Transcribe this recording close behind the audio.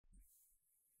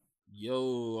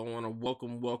Yo, I want to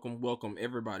welcome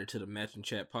everybody to the Matching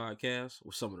Chat podcast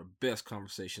with some of the best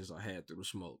conversations I had through the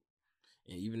smoke.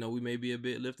 And even though we may be a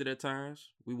bit lifted at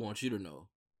times, we want you to know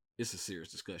it's a serious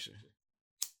discussion.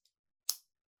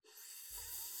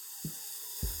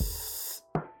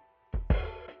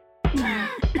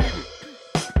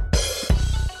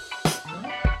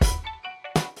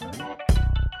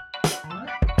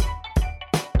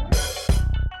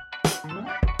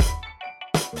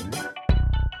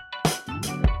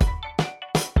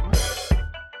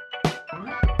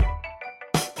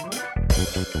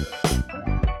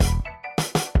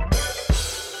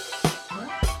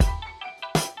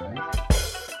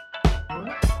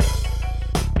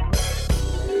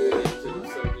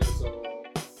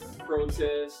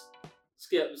 Protest,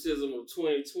 skepticism of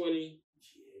 2020,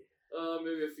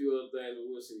 maybe a few other things, but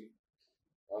we'll see.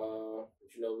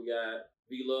 We got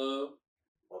V-Love,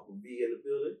 Uncle V in the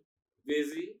building.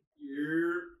 Vizzy,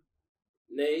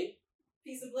 Nay,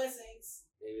 Peace and blessings.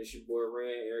 and it's your boy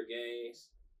Rand, Eric Gaines.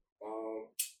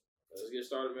 Let's get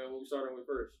started, man. What we starting with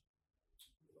first?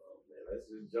 Oh, man, let's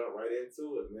just jump right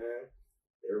into it, man.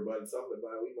 Everybody talking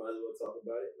about it. We might as well talk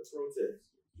about it. Let's protest.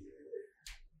 Yeah.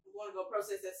 We want to go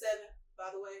protest at 7,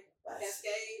 by the way.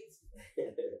 Cascades.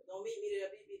 Don't meet me there,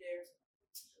 beat me there.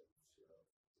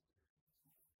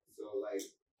 So like,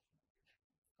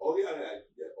 all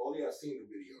y'all seen the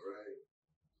video, right?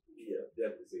 Yeah,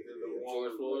 definitely seen the video.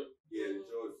 George Floyd? Yeah, the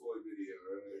George Floyd video,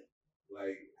 right?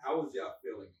 Like, how was y'all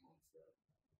feeling amongst that?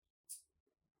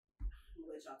 I'm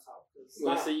gonna let y'all talk.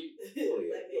 Well, see,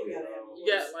 you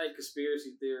got voice. like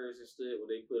conspiracy theorists and stuff where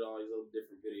they put all these little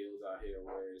different videos out here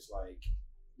where it's like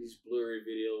these blurry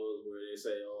videos where they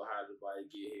say, "Oh, how did the body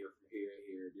get here from here and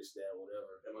here, this, that,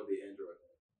 whatever." That might be Android.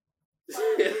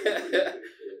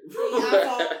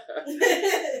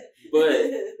 But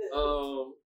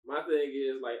my thing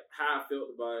is like how I felt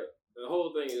about it. The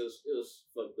whole thing it was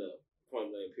fucked up,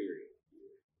 point blank, period.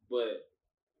 But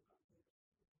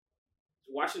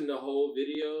watching the whole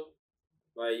video,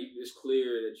 like it's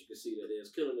clear that you can see that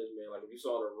it's killing this man. Like if you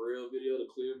saw the real video, the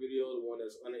clear video, the one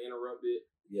that's uninterrupted.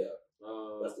 Yeah,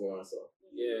 that's the one I saw.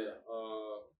 Yeah.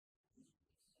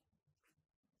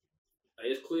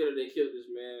 It's clear that they killed this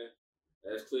man.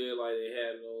 That's clear. Like they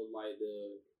had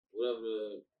whatever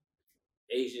the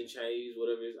Asian Chinese,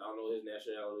 whatever I don't know what his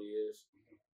nationality is.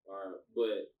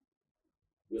 But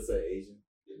We'll say Asian.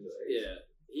 yeah,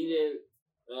 he didn't.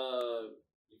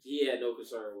 He had no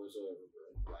concern whatsoever,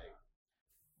 bro. Like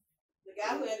The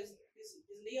guy who had his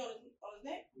knee on his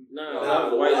neck? no, That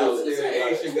was the white was dude. the The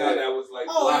Asian guy that was like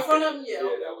Oh, in blocking. front of him? Yeah.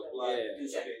 that was blocking.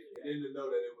 Yeah. And then to know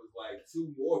that it was like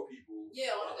two more people.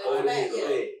 Yeah, on on the back, his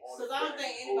yeah. leg, Because I don't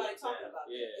think anybody talking about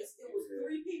Yeah. that. It was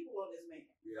 3 people on this man.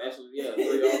 Yeah. Actually, yeah,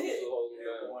 3 officers holding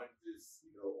him And down. one just,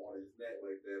 on his neck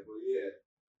like that. But yeah.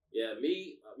 Yeah,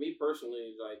 me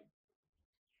personally, like,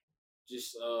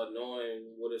 just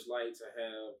knowing what it's like to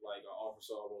have like an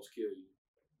officer almost kill you.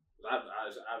 I've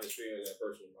experienced that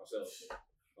personally myself.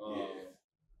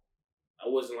 I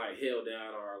wasn't like held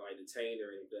down or like detained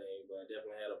or anything, but I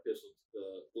definitely had a pistol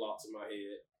blocked to my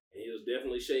head, and he was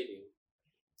definitely shaking.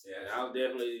 And I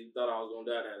definitely thought I was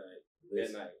gonna die that night. Dead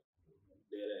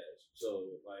ass.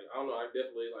 So like I don't know, I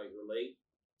definitely like relate.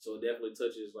 So it definitely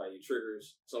touches like it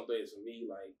triggers some things for me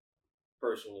like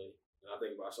personally. And I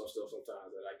think about some stuff sometimes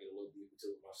that I get a little deep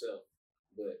into myself.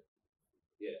 But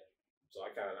yeah. So I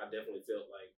definitely felt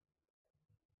like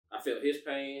I felt his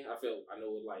pain. I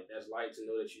know what like that's like to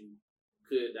know that you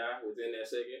could die within that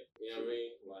second. You know what I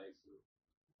mean? Like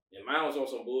and mine was on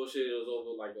some bullshit. It was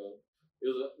over like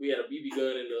we had a BB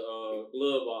gun in the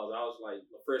glove box. I was like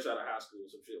fresh out of high school,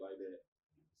 some shit like that.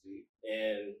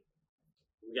 And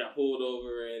we got pulled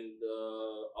over, and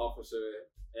the officer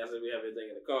asked if we have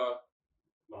anything in the car.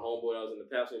 My homeboy, I was in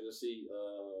the passenger seat. I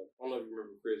don't know if you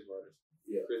remember Chris Vargas.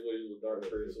 Yeah. Chris, what he was dark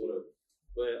Chris, whatever.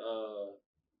 But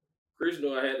Chris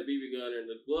knew I had the BB gun in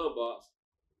the glove box,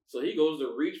 so he goes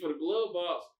to reach for the glove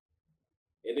box,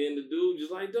 and then the dude just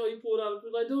like, "Don't," he pulled out the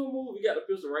pistol, like, "Don't move." He got the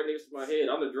pistol right next to my head.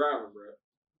 I'm the driver, bro.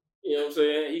 You know what I'm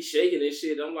saying? He's shaking this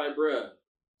shit. I'm like, bro,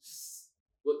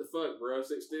 what the fuck, bro?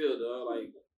 Sit still, dog.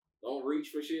 Like, don't reach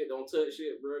for shit. Don't touch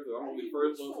shit, bro. Because I'm gonna be the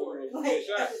first one for him to get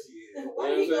shot.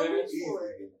 Why you gonna reach for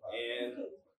it? And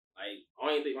like,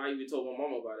 I even told my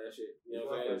mama about that shit. You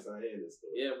know what I'm saying?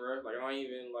 Yeah, bro. Like, I don't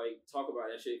even like talk about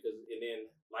that shit and then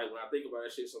like when I think about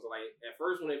that shit, something like at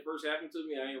first when it first happened to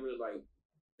me, I ain't really like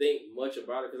think much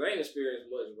about it because I ain't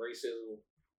experienced much racism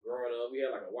growing up. We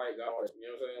had like a white godmother, you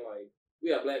know what I'm saying? Like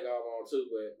we had a black godmother too,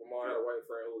 but my mom had a white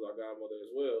friend who was our godmother as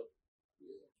well.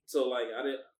 Yeah. So like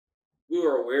we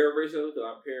were aware of racism because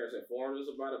our parents informed us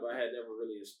about it, but I had never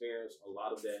really experienced a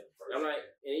lot of that. And I'm like,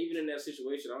 and even in that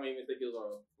situation, I don't even think it was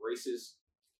a racist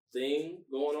thing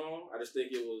going on. I just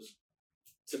think it was,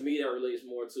 to me, that relates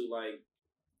more to like,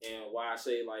 and why I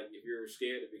say like, if you're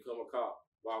scared to become a cop,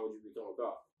 why would you become a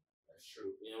cop? That's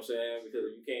true. You know what I'm saying? Because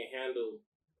if you can't handle,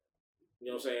 you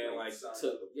know what I'm saying, like,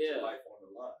 life on the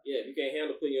line. Yeah, if you can't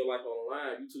handle putting your life on the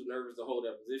line, you're too nervous to hold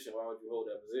that position. Why would you hold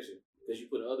that position? Because you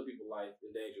put other people's life in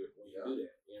danger when you do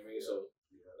that. You know what I mean? So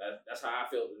that's how I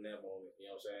felt in that moment. You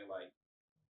know what I'm saying? Like,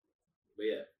 but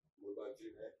yeah. What about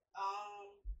you, man?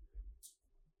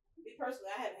 Me personally,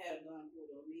 I haven't had a gun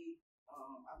pulled on me.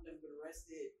 I've never been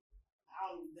arrested. I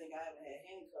don't even think I ever had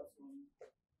handcuffs on me.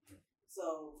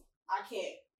 So I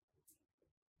can't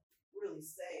really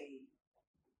say.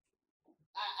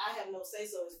 I have no say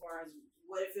so as far as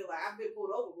what it feels like. I've been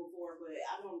pulled over before, but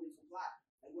I normally comply.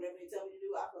 Like whatever they tell me to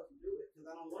do, I fucking do it because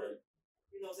I don't want to.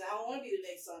 You know what I'm saying? I don't want to be the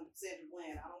next Sandra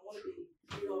Bland. I don't want to be.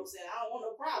 You know what I'm saying? I don't want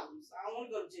no problems. I don't want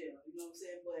to go to jail. You know what I'm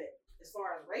saying? But as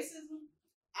far as racism,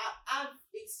 I've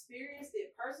experienced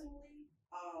it personally.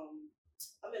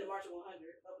 I'm in the March of 100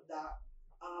 up at Dock.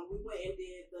 We went and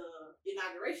did the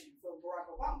inauguration for Barack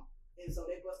Obama. And so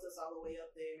they bust us all the way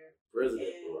up there.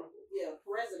 President Barack Obama. Yeah,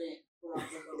 President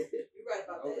Barack Obama. You're right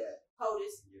about that.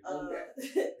 POTUS.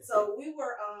 So we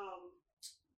were,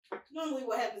 normally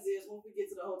what happens is when we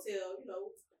get to the hotel, you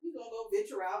know, we're going to go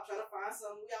venture out, try to find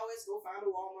something. We always go find a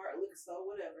Walmart, a liquor store,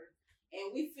 whatever.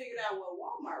 And we figured out what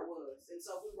Walmart was. And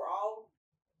so we were all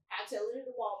hightailing it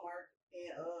to Walmart.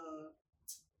 And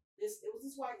it was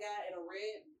this white guy in a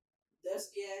red,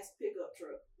 dusty ass pickup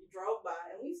truck. He drove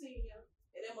by and we seen him.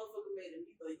 And that motherfucker made a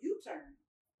U-turn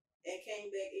and came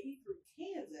back and he threw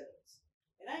cans at us.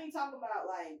 And I ain't talking about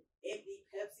like empty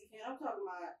Pepsi cans. I'm talking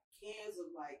about cans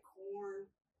of like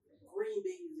corn, green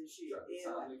beans and shit.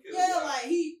 And like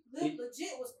he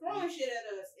legit was throwing shit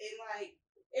at us. And like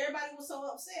everybody was so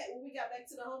upset when we got back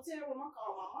to the hotel room. I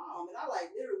called my mom and I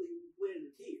like literally went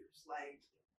into tears. Like,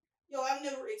 yo, I've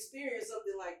never experienced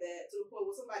something like that to the point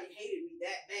where somebody hated me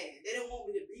that bad. They didn't want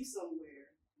me to be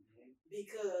somewhere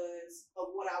because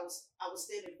of what I was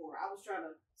standing for. I was trying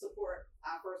to support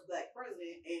our first black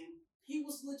president, and he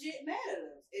was legit mad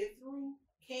at us and threw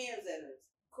cans at us.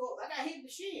 Cool. I got hit in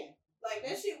the shin. Like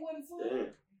that shit wasn't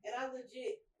fun. And I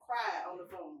legit cried on the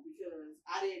phone because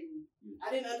I didn't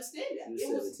understand that.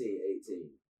 You were 17,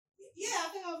 18. Yeah,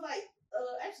 I think I was like,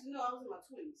 actually no, I was in my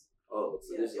 20s. Oh,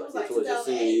 so yeah, this it was like like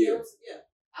 2008. It was, yeah.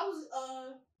 I was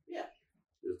yeah.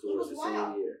 It was towards your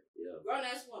senior year. Yeah. Grown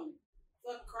ass woman.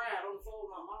 Fucking cried on the phone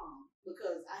with my mom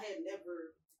because I had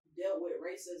never dealt with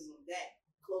racism that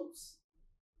close.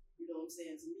 You know what I'm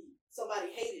saying? To me, somebody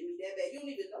hated me that bad. You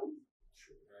don't even know me,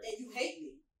 and you hate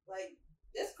me. Like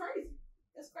that's crazy.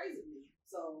 That's crazy to me.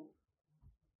 So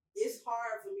it's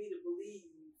hard for me to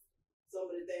believe some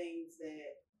of the things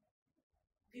that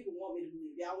people want me to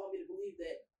believe. Y'all want me to believe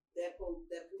that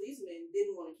policeman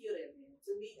didn't want to kill that man.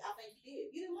 To me, I think he did.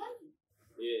 He didn't like him.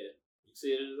 Yeah. You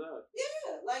see it in his eyes.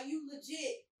 Yeah, like you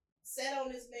legit sat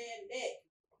on this man's neck,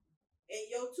 and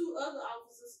your two other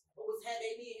officers had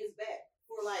their knee in his back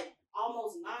for like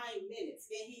almost 9 minutes,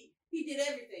 and he did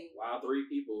everything. While 3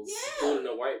 people,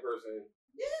 including a white person,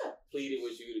 pleaded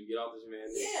with you to get off this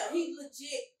man's neck. Yeah, he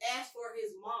legit asked for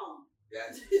his mom.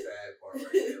 That's the sad part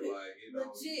right there. Like, you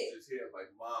know, legit. You just hear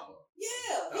like mama.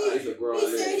 Yeah, he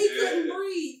said he couldn't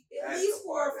breathe at least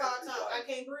 4 or 5 times. Like, I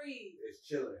can't breathe. It's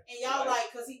chilling. And y'all like,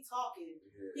 cause he talking,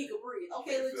 he could breathe.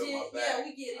 Okay, legit. Yeah,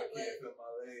 we get it. I can't feel my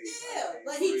legs. Yeah,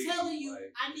 but he telling you,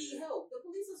 like, I need help. The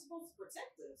police are supposed to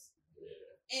protect us.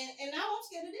 Yeah. And now I'm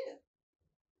scared of them.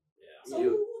 Yeah. So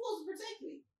who's supposed to protect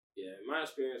me? Yeah, in my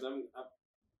experience,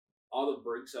 all the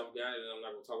breaks I've gotten, and I'm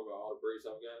not gonna talk about all the breaks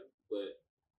I've gotten, but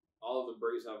all of the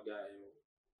breaks I've gotten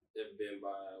have been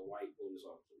by white police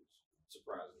officers,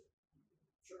 surprisingly.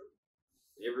 True.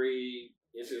 Every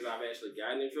instance I've actually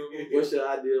gotten in trouble. What's your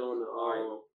idea on the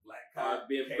black cop?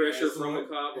 Being pressured from a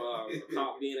cop, a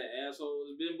cop being an asshole,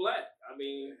 has been black. I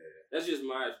mean, that's just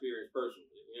my experience personally.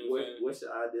 You know what I'm saying? What's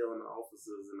your idea on the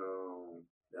officers and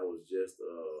that was just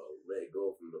let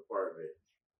go from the department?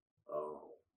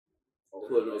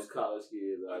 Putting those college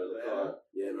kids out of the car.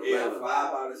 Yeah, yeah, 5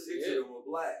 out of 6 of them were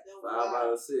black. 5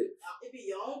 out of 6. It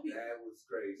be your own people. That was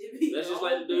crazy. That's just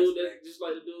like the dude that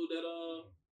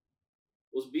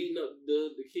was beating up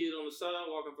the kid on the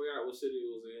sidewalk. I forgot what city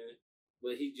it was in,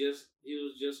 but he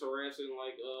was just harassing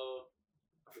like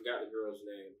I forgot the girl's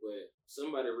name, but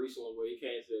somebody recently where he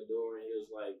came to the door and he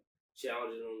was like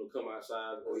challenging them to come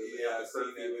outside. Oh yeah, I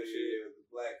seen that video. The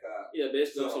black cop. Yeah,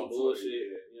 basically some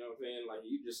bullshit. You know what I'm saying? Like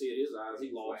you just see in his eyes,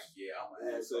 he lost. Like, yeah, I'm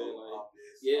an asshole. Like,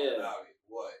 this. Yeah. About it.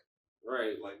 What?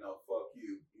 Right. Like no, fuck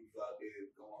you. He was out there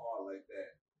going hard like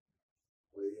that.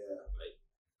 But yeah, like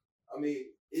I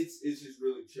mean, it's just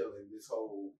really chilling. This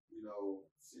whole,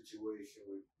 situation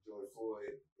with George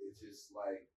Floyd. It's just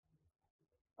like,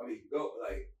 I mean,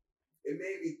 it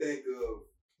made me think of,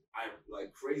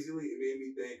 crazily, it made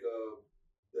me think of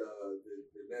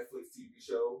the Netflix TV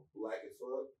show Black as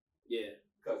Fuck. Yeah.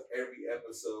 Because every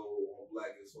episode on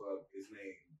Black as Fuck is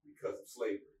named because of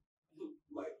slavery.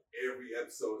 Like every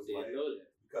episode is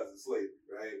because of slavery,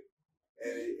 right?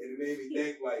 And it made me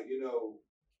think,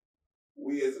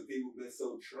 we as a people been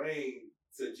so trained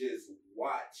to just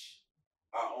watch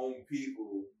our own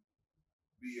people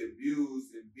be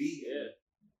abused and beaten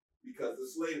because of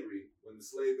slavery. When the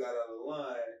slave got out of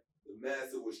line, the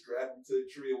master would strap him to a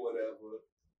tree or whatever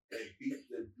and beat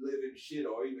the living shit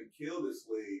or even kill the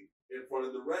slave in front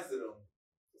of the rest of them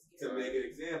to make an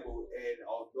example. And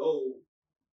although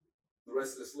the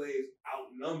rest of the slaves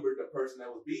outnumbered the person that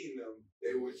was beating them,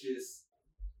 they were just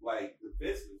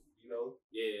defenseless,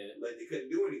 Yeah. Like they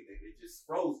couldn't do anything. They just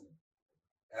frozen.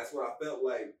 That's what I felt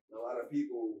like a lot of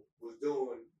people was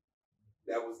doing.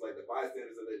 That was like the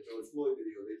bystanders of that George Floyd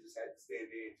video. They just had to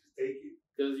stand there and just take it.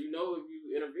 Because if you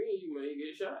intervene, you may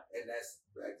get shot. And that's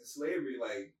back to slavery.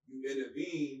 Like, you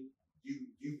intervene,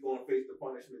 you gonna face the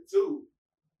punishment too.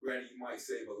 Granted, you might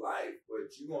save a life, but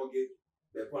you gonna get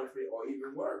that punishment or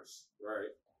even worse.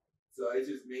 Right. So it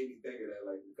just made me think of that.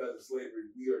 Like, because of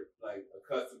slavery, we are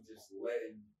accustomed to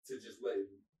letting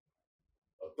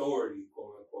authority,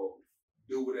 quote unquote,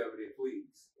 do whatever they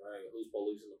please. Right. Who's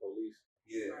policing the police?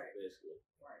 Yeah. Right. Basically.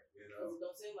 Right. It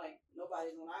don't seem like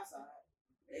nobody's on our side.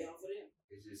 They on for them.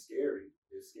 It's just scary.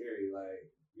 It's scary.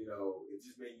 It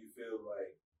just made you feel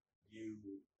like you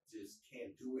just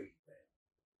can't do anything.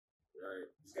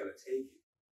 Right. You just gotta take it.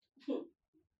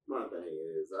 My thing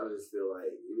is, I just feel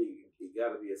like it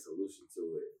got to be a solution to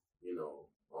it.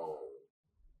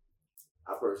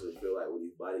 I personally feel like with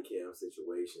these body cam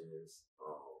situations,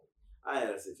 I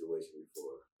had a situation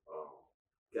before.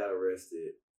 Got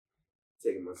arrested,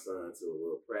 taking my son to a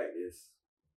little practice.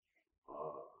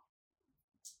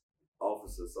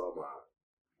 Officer saw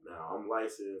now I'm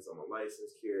licensed. I'm a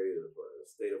licensed carrier for the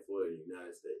state of Florida, the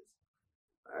United States.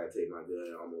 I take my gun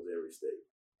in almost every state,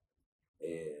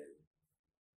 and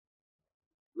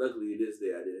luckily, this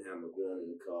day I didn't have my gun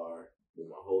in the car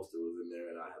when my holster was in there,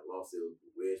 and I had lost it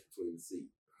wedged between the seat.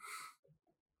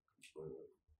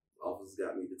 Officers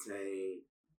got me detained,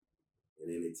 and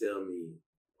then they tell me,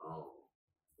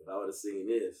 if I would have seen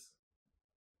this,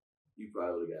 you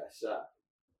probably would have got shot.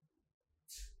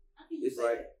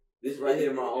 This right here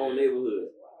in my own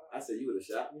neighborhood. I said, you would have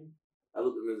shot me? I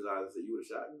looked at him in his eyes and said, you would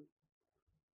have shot me?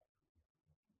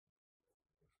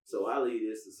 So I leave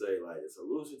this to say, the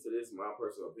solution to this, my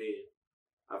personal opinion,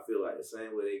 I feel like the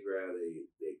same way they grab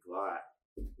they Glock,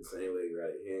 the same way they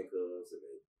grab their handcuffs and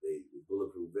they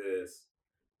bulletproof vests,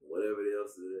 whatever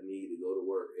else they need to go to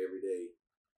work every day,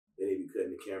 they need to be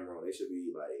cutting the camera on. They should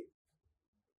be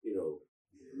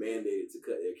mandated to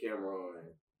cut their camera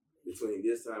on between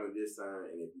this time and this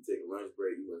time. And if you take a lunch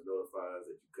break, you must notify us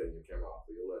that you're cutting your camera off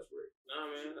for your lunch break. Nah,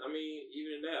 man. I mean,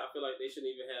 even in that, I feel like they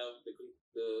shouldn't even have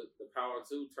the power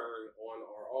to turn on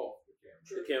or off the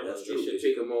camera. That's they true. should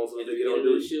pick them on so they get on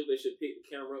duty. Shift, they should pick the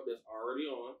camera up that's already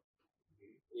on.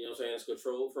 You know what I'm saying? It's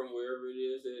controlled from wherever it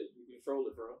is that you control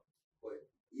it from. But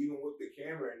even with the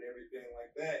camera and everything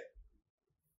like that,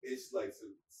 it's like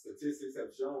statistics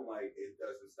have shown it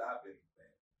doesn't stop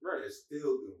anything. Right. They're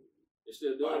still doing it. They're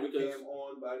still doing it because body cam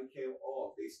on, body cam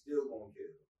off. They still gonna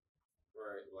kill them.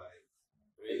 Right.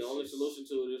 The only solution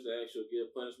to it is to actually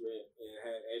give punishment and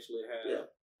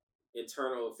have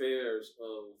internal affairs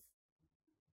of,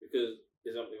 because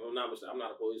I'm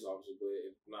not a police officer, but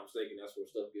if I'm not mistaken, that's where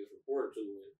stuff gets reported to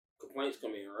when complaints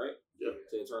come in, right? Yeah.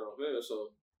 To internal affairs. So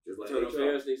just internal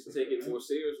affairs needs to take it more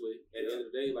seriously. At the end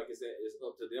of the day, like I said, it's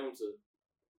up to them to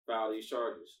file these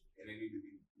charges. And they need to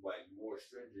be more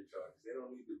stringent charges. They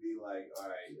don't need to be all right,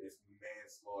 it's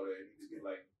manslaughter. It needs to be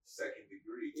second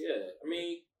degree. Yeah, I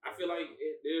mean, I feel like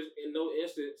there's in no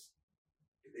instance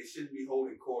they shouldn't be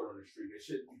holding court on the street. There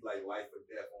shouldn't be life or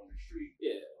death on the street.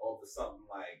 Yeah. Over something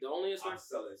the only I'm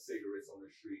selling cigarettes on the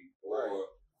street, right,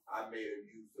 or I made them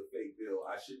use the fake bill.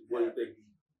 I shouldn't have to be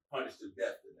punished to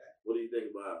death for that. What do you think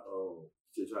about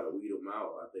to try to weed them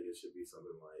out? I think it should be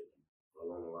something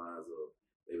along the lines of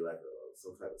maybe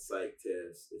some type of psych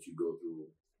test that you go through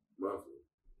monthly.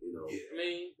 Yeah. I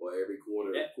mean, or every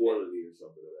quarterly or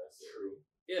something of that sort. True.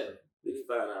 Yeah. They can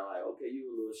find out okay, you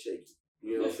a little shaky.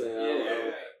 You know what I'm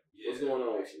saying? What's going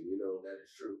on with you? That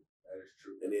is true.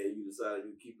 And then you decide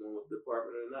you keep going with the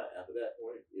department or not after that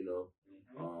point,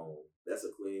 that's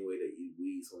a clean way to eat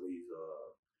weed. Some of these,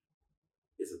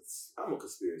 I'm a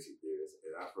conspiracy theorist,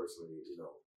 and I personally,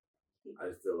 I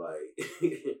just feel like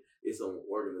it's some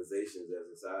organizations that's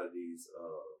inside of these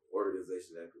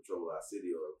organizations that control our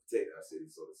city or protect our city,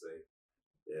 so to say.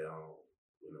 That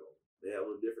they have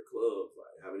little different clubs,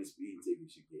 like how many speeding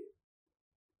tickets you get.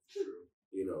 True.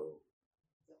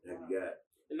 Have you got?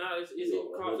 Now it's even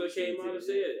cops that came out and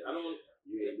said,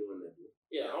 You ain't doing that.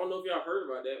 Yeah, I don't know if y'all heard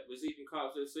about that, but it's even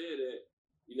cops that said that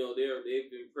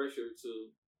they've been pressured to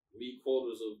meet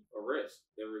quotas of arrests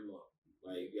every month.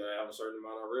 Like, you gotta have a certain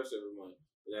amount of arrests every month.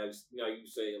 And you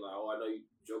say, like, oh, I know you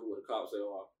joking with the cops, say,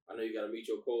 oh, I know you gotta meet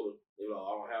your quota. They're like,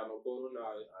 I don't have no quota. No,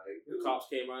 the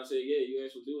cops came out and said, yeah, you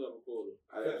actually do have a quota.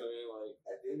 You know what I'm saying? Like,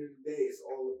 at the end of the day, it's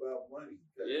all about money.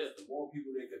 Yeah. The more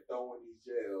people they can throw in these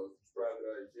jails,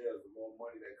 privatized jails, the more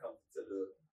money that comes to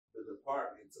the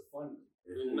department to fund them.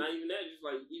 And not even that, just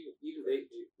like even they,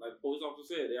 like the police officer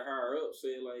said, they're higher up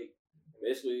saying like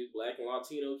basically Black and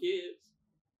Latino kids.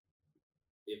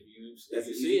 If you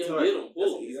see them, get them,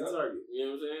 pull them. Easy target. You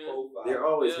know what I'm saying? Profile. They're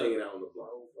always hanging out on the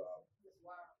block.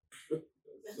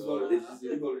 So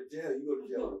you go to jail with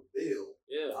a bill.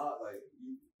 Yeah.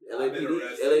 LAPD.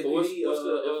 What's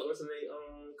the name?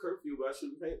 Curfew by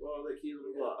shooting paintballs at kids on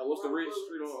the block. What's the richest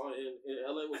street in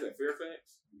LA? What's that?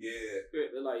 Fairfax. Yeah.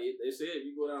 They said if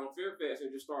you go down Fairfax and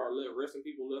just start arresting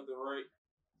people left and right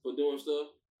for doing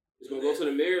stuff, it's gonna go to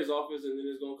the mayor's office and then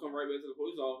it's gonna come right back to the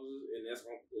police officers, and that's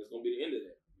gonna be the end of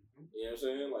that. You know what I'm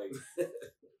saying? Like,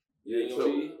 it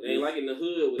ain't like in the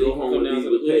hood where they can come down to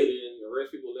the hood and arrest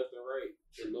people left and right,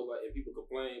 and people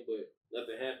complain, but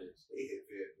nothing happens. They hit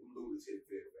Fairfax. Looters hit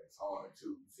Fairfax hard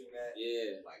too. You seen that?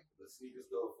 Yeah. Like the sneaker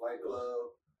store, Flight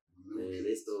Club. Man,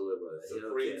 they stole a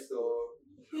Supreme store.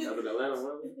 Up in Atlanta,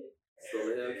 one. Stole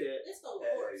a Hellcat. They stole a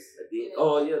horse.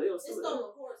 Oh yeah, they was They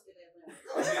stole a horse in Atlanta.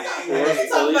 Hey,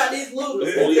 talking about these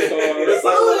looters. Let's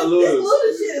talk about the looters. This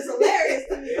looter shit is hilarious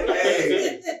to me.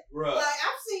 Bro. Like,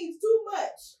 I've seen too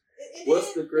much.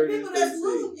 What's the craziest people that's thing?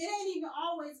 looting, it ain't even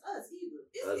always us either.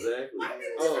 Exactly. White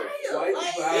people just real. White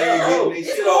Like, people yeah, they it's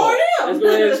shit more off. them. Let's go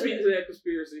ahead and speak to that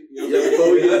conspiracy. Yeah,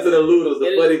 before we get into the looters,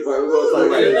 the funny part, we're gonna talk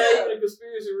about It's it. not even a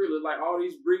conspiracy, really. Like all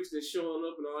these bricks that's showing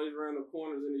up in all these random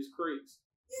corners in these crates.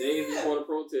 They just want to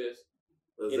protest.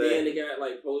 Exactly. And then they got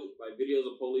like videos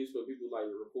of police where people like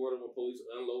recording when police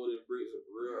unloaded bricks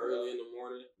real early in the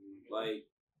morning. Like,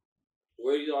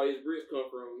 where did all these bricks come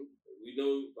from? We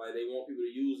know like they want people to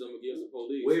use them against the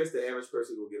police. Where's the average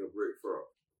person gonna get a brick from?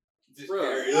 Like,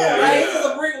 it's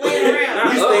a brick laying around.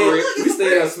 We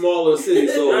stay in a smaller city,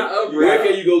 so where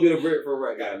can you go get a brick from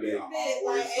right now, man?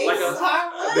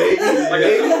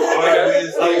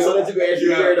 So that you can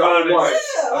actually carry the whole mark.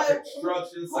 A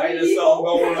construction site or something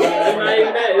going on.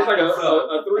 It's like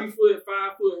a 3 foot,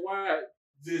 5 foot wide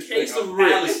case of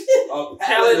bricks. A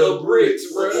pallet of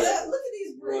bricks, bro. Look at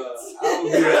these bricks.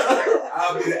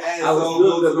 I'll be the asshole who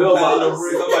goes to the pallet of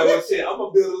bricks. I'm like, well, shit, I'm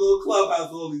gonna build a little clubhouse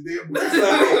with all these damn bricks. They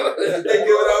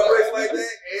giving out bricks like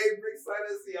that. Every brick site I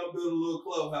see, I'm building a little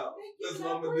clubhouse. That's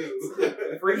what I'm gonna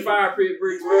do. Free fire pit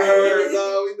bricks, bro.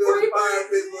 No, we doing fire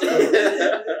pits.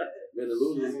 Man, the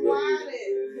looters.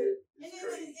 And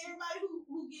then everybody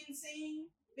who getting seen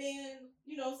being,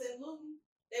 looting,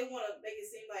 they want to make it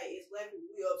seem like it's black people.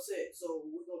 We upset, so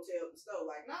we're gonna tear up the stove.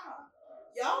 Like, nah,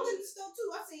 y'all in the stove too.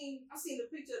 I seen the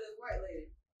picture of this white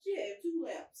lady. She had 2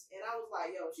 lamps, and I was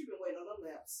like, yo, she been waiting on them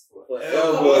lamps. Oh, Them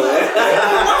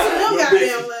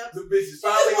goddamn lamps. The bitches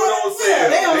finally went on sale.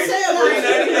 They on sale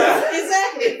now. $3.99.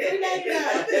 Exactly,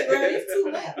 $3.99. Bro, these 2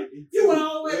 lamps. You went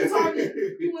all the way to Target.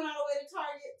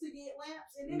 To get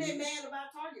lamps, and then they mad about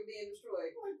Target being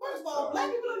destroyed. First of all, black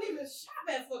people don't even shop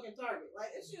at fucking Target.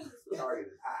 Like, that shit is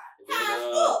Target is high. high as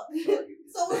fuck.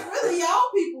 So it's really y'all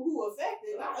people who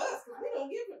affected, not us, because we don't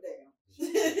give a damn.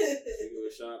 You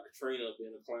were shot Katrina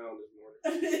being a clown this morning.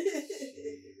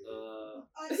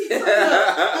 Auntie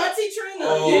Trina.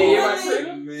 Oh, You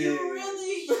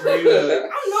really.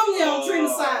 I'm normally on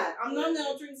Trina's side.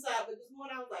 But this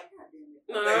morning I was like, God damn it.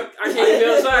 No, I can't even be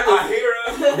on side. I hear her,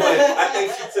 but I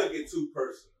think she took it too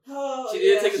personal. Oh, She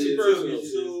did take it too Too personal.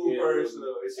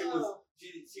 personal.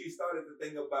 And she started to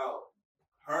think about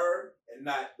her and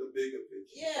not the bigger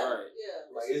picture. Yeah, Right. yeah.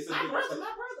 Like, it's a my big brother,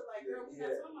 picture. like, girl, we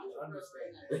got so much I brother right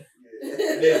understand now. that.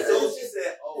 Yeah. And so she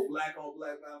said, "Oh, black on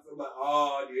black violence." I'm like,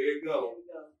 "Oh, there you go.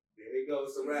 There you go.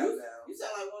 It's a wrap now." You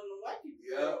sound like one of the white people.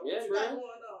 Yeah. What you bro. got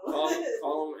going on?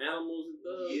 Call them animals and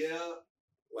stuff. Yeah.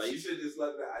 Like, You should just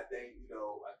let that. I think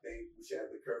we should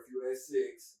have the curfew at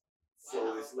 6,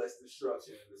 so it's less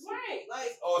destruction in the city. Right,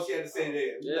 like. All she had to say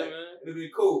there. yeah, man. It'd be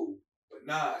cool. But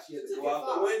nah, she had to go out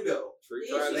the window. Trick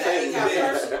Yeah, tried to she save got me.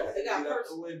 personal. It got Get out the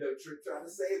personal. window. Trick trying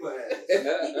to save her ass.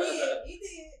 He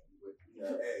did.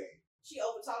 Hey. She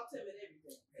overtalked him and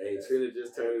everything. Hey, Trina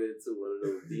just turned into one of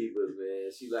those divas,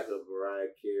 She like a Mariah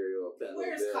Carey or a Pat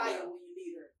Where's LaBelle Kaya now. when you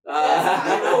need her?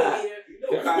 You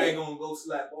know Kaya gonna go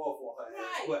slap off on her ass.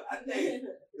 Right. But I think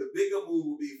the bigger move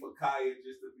would be for Kaya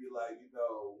just to be like,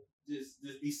 just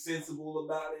be sensible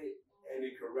about it and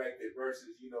then correct it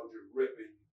versus, just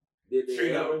ripping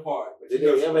Trina apart. But Did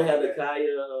they ever have the Kaya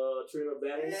Trina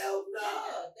battle? Hell no.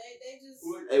 Yeah, they just.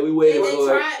 Hey, we waited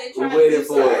for it. We waited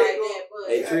for it. Like that, but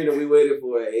Hey Trina, we waited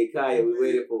for it. Hey Kaya, we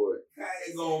waited for it.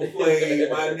 Kaya gonna play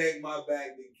My Neck, My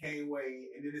Back, then Kane Wayne,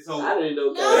 and then it's over. I didn't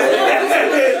know No,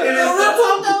 Kaya.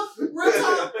 real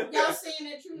talk. Y'all saying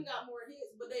that Trina got more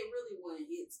hits, but they really wasn't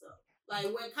hits though. Like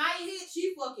when Kaya hit,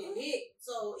 she fucking hit.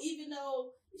 So even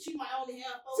though she might only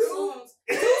have 4 songs,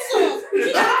 2 songs.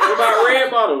 What about Red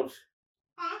Bottoms?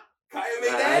 Huh? Kaya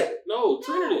made that? No,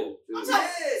 Trina did. So when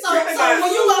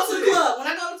you go to the club, when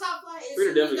I go to Top Flight,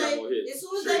 Trina definitely got more hits. as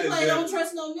soon as they play Don't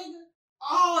Trust No Nigga,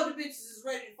 all the bitches is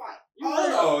ready to fight. All of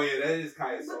them. Oh yeah, that is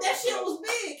Kaya's song. But that shit was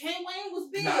big. Kane Wayne was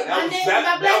big. Nah, My Name, My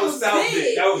Black that was was South big.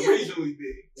 big. That was regionally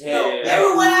big. Yeah.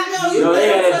 Everywhere I go, you they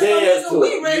had a Trust No dance Nigga, to we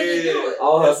it. ready to do it.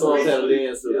 All her songs had a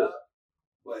dance to it.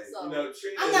 But So,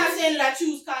 Trina. I'm not saying that I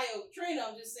choose Kaya over Trina.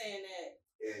 I'm just saying that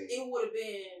Yeah. it would have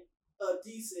been a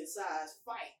decent sized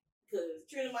fight because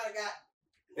Trina might have got.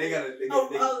 They gotta.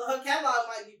 Her catalog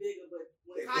might be bigger, but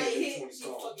when They Kaya can't do hit, 20 she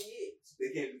songs. fucking hit. They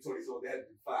can't do 20 songs. They had to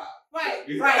do 5. Right.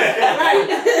 Quick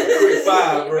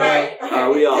 5, bro. Right.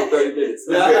 We all 30 minutes.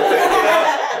 Quick 5,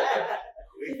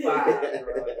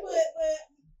 bro. But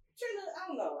Trina, I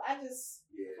don't know. I just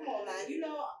Yeah. come on now.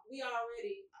 We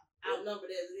already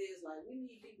outnumbered as it is. Like we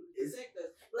need people to protect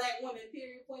us. Black women,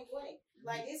 period, point blank.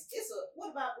 Like it's a.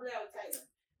 What about Breonna Taylor?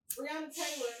 Breonna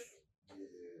Taylor.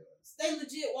 They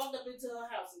legit walked up into her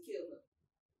house and killed her.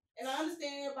 And I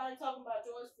understand everybody talking about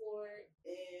George Floyd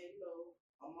and,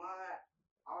 Ahmaud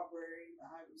Arbery,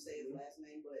 I don't say his last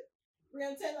name, but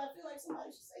Breonna Taylor, I feel like somebody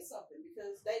should say something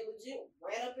because they legit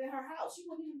ran up in her house. She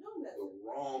wasn't even doing that. The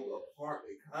wrong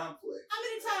apartment complex. How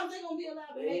many times they gonna be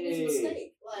allowed to make this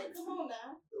mistake? Like, come on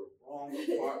now. The wrong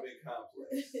apartment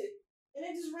complex. And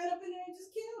they just ran up in there and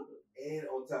just killed her. And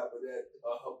on top of that,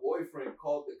 her boyfriend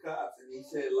called the cops and he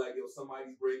said, like, yo,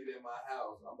 somebody's breaking in my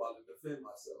house. I'm about to defend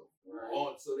myself. Right.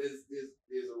 So there's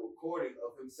a recording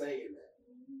of him saying that.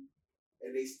 Mm-hmm.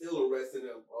 And they still arrested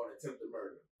him on attempted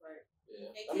murder. Right. Yeah.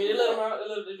 I mean, they let him out.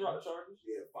 They dropped the charges.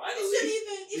 Yeah, It finally. shouldn't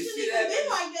even been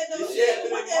like that though. This shit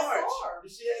happened Went in that March. far.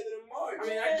 This shit happened in March. I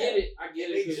mean, I get it.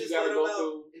 They Because you just got to let him go out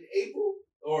through. in April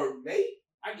or May.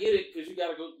 I get it because you got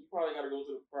to go. You probably got to go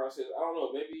through the process. I don't know.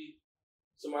 Maybe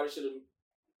somebody should have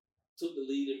took the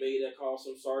lead and made that call.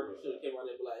 Some sergeant should have came out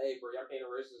there and be like, "Hey, bro, y'all can't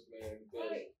arrest this man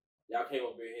because y'all came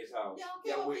up in his house.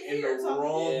 Y'all went in the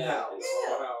wrong house. In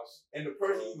the wrong house. And the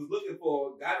person you was looking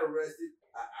for got arrested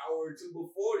an hour or 2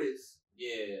 before this.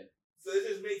 Yeah. So it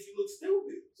just makes you look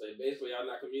stupid. So basically, y'all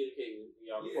not communicating in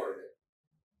y'all department.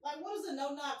 Like, what is a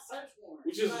no-knock search warrant?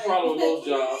 Which is like, the problem with most what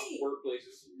do you jobs, mean?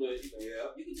 workplaces. But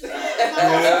Yeah. You can just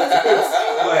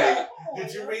Like, did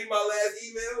you read my last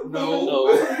email? No.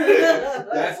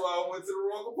 That's why I went to the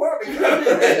wrong apartment.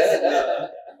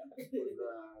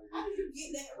 How did you get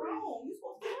that wrong? You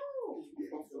supposed to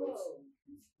know.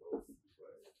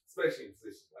 Especially in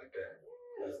positions like that.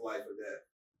 That's life or death.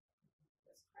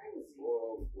 That's crazy.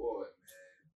 Oh boy,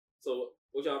 man. So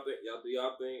what y'all think? Do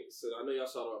y'all think? So I know y'all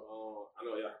saw the. I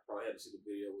know y'all probably had to see the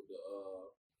video with the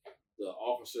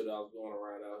officer that was going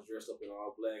around. I was dressed up in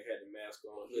all black, had the mask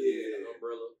on, hoodie, and an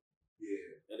umbrella.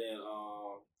 Yeah. And then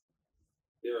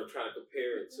they were trying to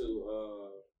compare it to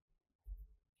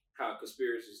how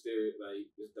conspiracy theory, like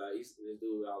this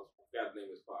dude, I forgot the name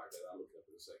of his podcast. I'll look it up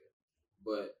in a second.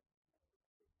 But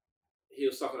he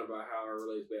was talking about how it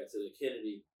relates back to the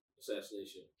Kennedy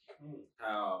assassination.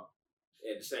 How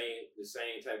at the same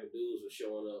type of dudes were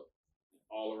showing up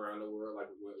all around the world, like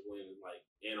when like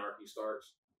anarchy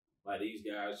starts. Like these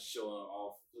guys showing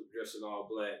off, dressed in all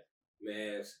black,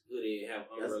 mask, hoodie, and have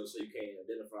umbrellas so you can't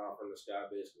identify from the sky,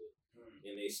 basically.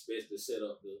 And they basically set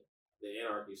up the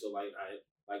anarchy. So like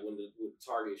when with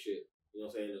Target shit, you know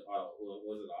what I'm saying?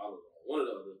 Was it the auto? One of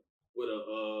the other. With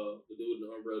the dude in the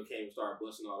umbrella came and started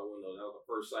busting all the windows. That was the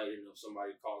first sighting of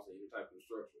somebody causing any type of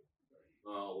destruction.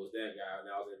 Was that guy? And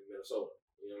that was in Minnesota.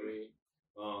 You know what I mean?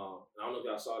 I don't know if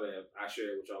y'all saw that. I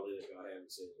shared it with y'all later if y'all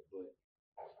haven't seen it, but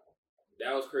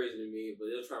that was crazy to me. But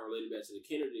they were trying to relate it back to the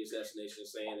Kennedy assassination,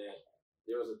 saying that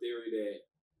there was a theory that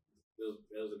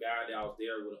there was a guy that was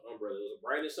there with an umbrella. It was a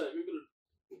bright and sunny. Remember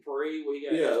the parade where he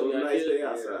got it was a nice day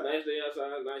outside. Nice day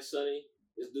outside, nice sunny.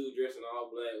 This dude dressed in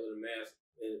all black with a mask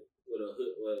and with a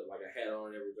hood, with like a hat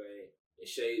on and everything, and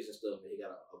shades and stuff, and he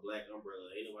got a black umbrella.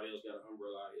 Ain't nobody else got an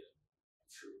umbrella out here.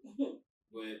 True.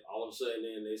 But all of a sudden,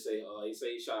 then they say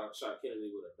he shot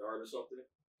Kennedy with a dart or something,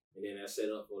 and then that set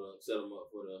him up for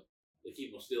to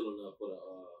keep him still enough for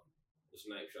the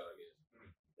snipe shot, I guess.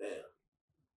 Damn.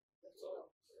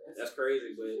 So that's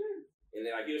crazy, but and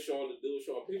then like he was showing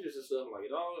pictures and stuff like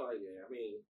it all. Like yeah, I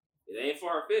mean, it ain't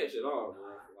far fetched at all,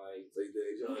 bro. Like so you think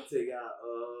they trying to take out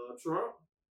Trump?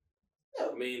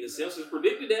 I mean, the Simpsons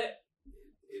predicted that.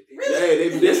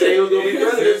 Really? Hey, they said he was gonna be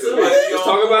president too. Let's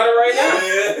talk about it right now.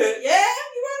 Yeah,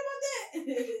 you right about that.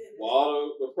 Well,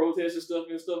 all the protests and stuff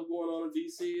going on in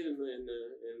DC and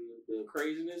the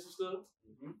craziness and stuff.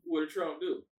 Mm-hmm. What did Trump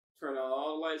do? Turn out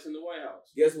all the lights in the White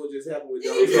House. Guess what just happened with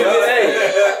Donald Trump?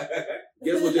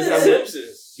 Guess what just happened?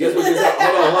 Simpsons. Guess what just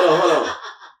happened? Hold on.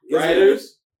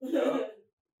 Writers.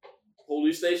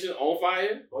 Police station on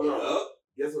fire. Hold on.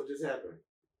 Guess what just happened?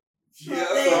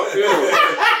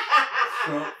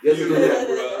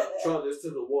 Trump just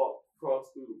took a walk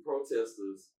across through the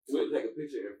protesters to take a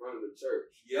picture in front of the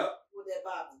church. Yep. With that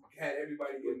Bible. Had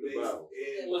everybody With get the Bible.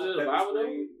 Was it a Bible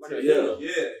though?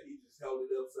 Yeah. He just held it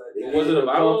upside down. Was it a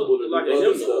Bible? Like a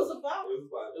hymn? It was a Bible.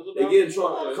 They getting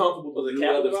Trump comfortable to do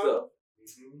other stuff.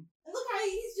 And look how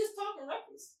he's just talking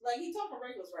reckless. Like he's talking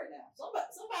reckless right now.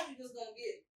 Somebody just gonna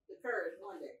get the courage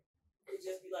one day. It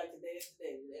just be like today is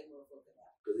today with that motherfucker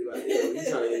now. Because he's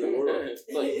trying to end the world.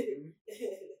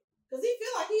 Because he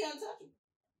feel like he untouchable.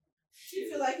 He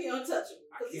feel like he untouchable.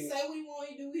 Because he say what he want,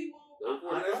 he do what he want.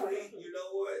 Honestly, you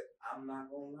know what? I'm not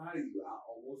gonna lie to you. I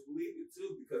almost believe it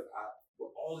too because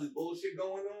with all this bullshit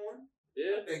going on,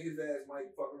 I think his ass might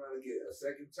fuck around and get a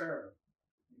second term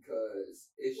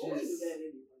because it's Boy, just. do that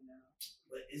anyway now.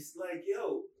 But it's like,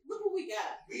 yo, look what we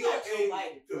got. We got Joe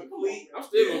Biden. I'm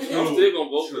still gonna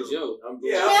vote for Joe. I don't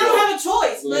have a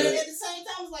choice, but at the same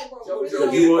time, it's like, bro,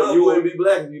 you wouldn't be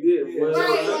black if you did. Right,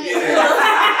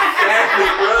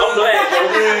 I'm black, Joe.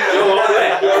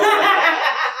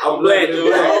 I'm black, Joe.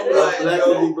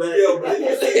 I'm black. Yo, but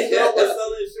you see Trump was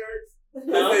selling shirts.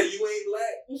 You ain't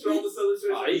black. Trump was selling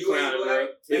shirts. You ain't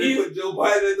black. And he put Joe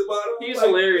Biden at the bottom. He's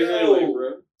hilarious anyway,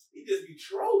 bro. He just be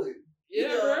trolling.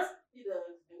 Yeah, bro. He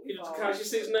does. He the Tekashi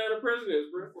 6ix9ine of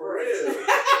presidents, bro. For real.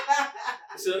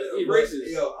 So he racist.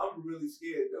 Yo, I'm really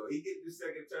scared though. He get the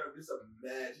second term. Just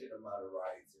imagine the amount of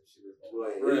riots and shit.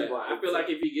 Right. I feel like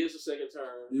if he gets a second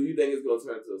term, do you think it's gonna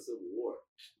turn into a civil war?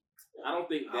 I don't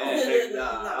think that.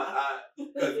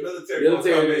 Because military in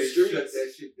the streets. Shut that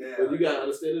shit down. But you gotta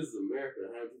understand, this is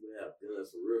America. How people have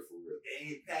guns for real, for real. They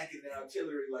ain't packing the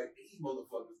artillery like these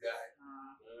motherfuckers got.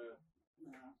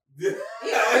 He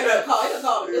already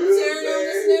called the military on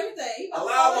this and everything. A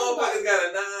lot of motherfuckers got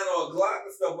a 9 or a Glock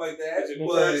and stuff like that. It's gonna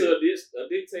turn to a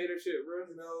dictatorship, bro.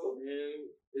 You know,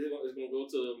 and it's gonna go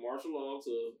to martial law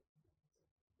to.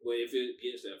 Well, if it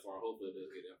gets that far, hopefully it does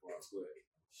get that far. But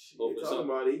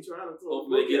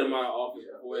hopefully they get him out of office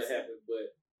before it happens.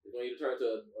 But it's gonna either turn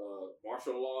to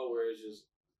martial law, where it's just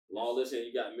lawless and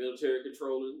you got military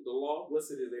controlling the law. What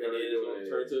city they and then it's gonna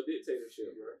turn to a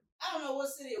dictatorship, bro. I don't know what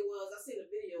city it was. I seen a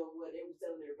video of what they were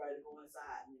telling everybody to go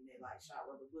inside, and then they like shot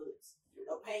rubber bullets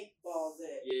or paintballs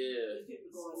at these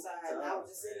people go inside. And I was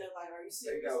just sitting there like, are you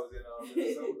serious? I think I was in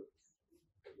Minnesota.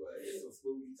 But it's some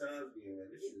spooky times being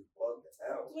man. This shit is bugged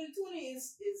out. 2020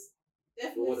 is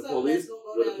definitely but something that's gonna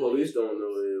go down. The police don't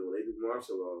know is when they do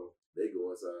martial law, they go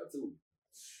inside too.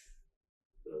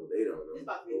 So they don't know. They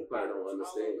probably don't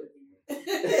understand.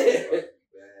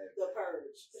 The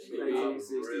purge. 1960,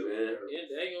 man. Yeah,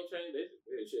 they ain't gonna change.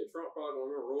 Shit, Trump probably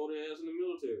gonna roll their ass in the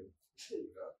military.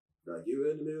 Like, you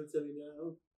in the military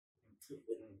now?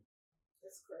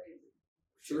 That's crazy.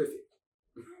 Terrific.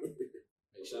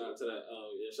 Hey, shout out to that.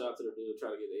 Shout out to the dude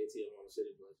trying to get the ATM on the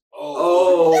city bus.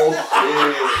 Oh, yeah.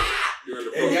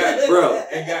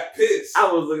 And got pissed.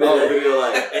 I was looking at the video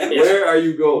like, where are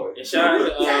you going? And shout out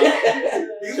to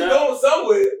he was going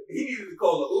somewhere. He needed to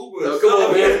call an Uber. No, come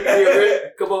on,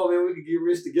 man. Come on, man. We can get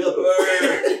rich together.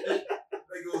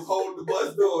 Nigga was holding the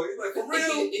bus door. He's like, for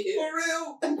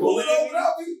real? Pull it over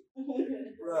without me?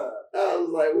 Bruh. I was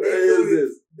like, where is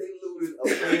this? They looted a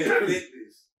Planet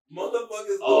Fitness.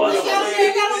 Motherfuckers got on the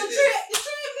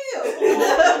treadmill.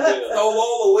 Stole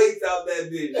all the weights out that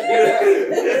bitch.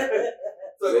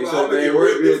 So Make I'm sure gonna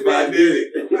rip this man did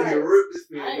it. Right. Rip this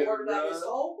man. I ain't worried about this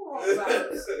whole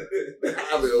coronavirus.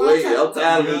 I've been waiting. I'm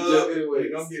tired of the gym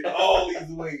anyway. I'm getting all these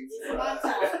weights. It's my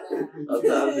time now. I'm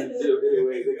tired of the gym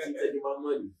anyway. They keep taking my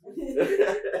money.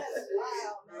 That's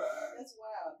wild, man. That's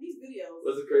wild. These videos.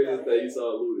 What's the craziest thing you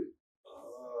saw looted?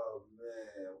 Oh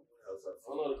man, what else I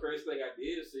I don't know. The craziest thing I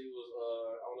did see was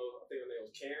I don't know. I think her name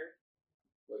was Karen.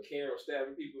 But Karen was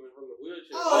stabbing people from the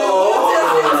wheelchair. Oh,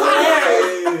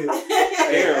 Karen,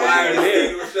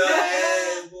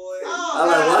 Karen, boy. Oh I'm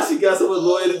like, why she got so much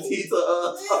loyalty to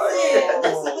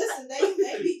Listen, they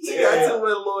be She got too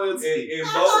much loyalty. I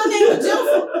thought her name was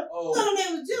Jennifer. I thought her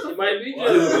name was Jennifer. It might be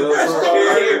Jennifer.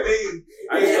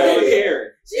 I just call her Karen.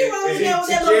 She rolled in there with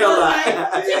that little butter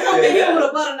knife. She rolled in there with a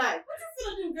butter knife. What you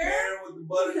finna do, girl? Karen with the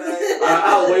butter knife.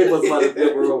 I'll wait for somebody to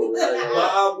flip her over.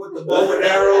 Bob with the bow and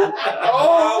arrow.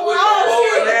 Bob with the bow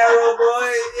and arrow, boy.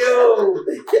 Yo.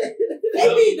 They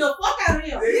beat the fuck out of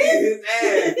him. They beat his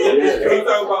ass. You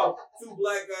talking about two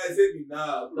black guys hit me?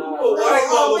 Nah. White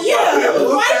motherfucker.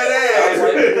 Whoop that ass.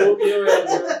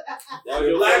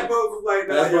 Black folks was like,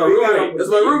 that's my roommate. That's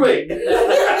my roommate.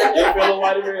 Fellow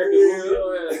white American.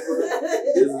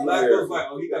 Black folks like,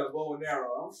 oh, he got a bow and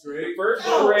arrow. I'm straight. The first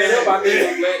one ran up, I think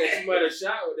was glad that she might have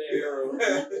shot with that arrow.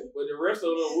 But the rest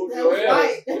of them whooped your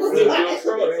ass. Flipped your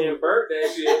truck and burnt that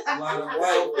shit. A lot of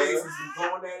white faces was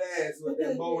throwing that ass with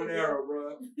that bow and arrow,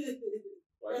 bro.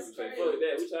 White people say, fuck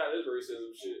that. We tired of this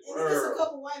racism shit. And there's a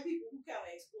couple white people who kind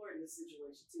of exploring this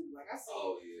situation too. Like I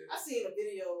seen a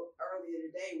video earlier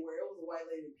today where it was a white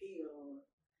lady peeing on a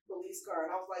police car,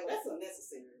 and I was like, that's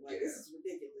unnecessary. Like this is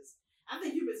ridiculous. I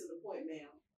think you're missing the point, ma'am.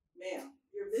 Ma'am,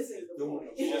 you're missing the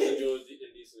point. Just enjoy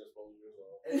indecent exposure.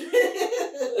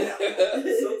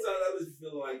 Sometimes I just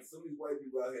feel like some of these white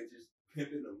people out here just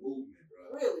pimping the movement,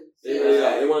 bro. Really?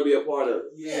 They want to be a part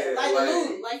of it. Yeah,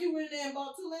 like you went in there and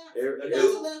bought 2 lamps. You got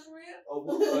 2 lamps for real? A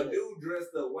white dude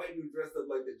dressed up like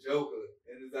the Joker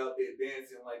and is out there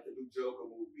dancing like the new Joker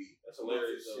movie. That's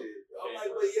hilarious. Shit. I'm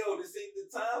like, but yo, this ain't the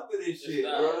time for this shit,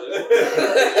 bro.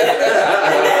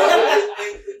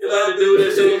 Like the dude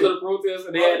that showed up to the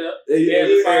protest and they had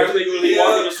the fire extinguisher when he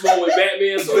walked in the smoke with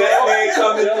Batman. So Batman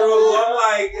coming through. I'm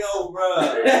like, yo, bro.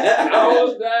 I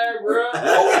almost died, bro. I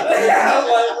was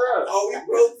like, bro. Are we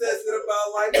protesting about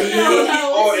like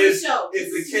or is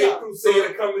the Cape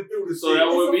Crusader coming through the So that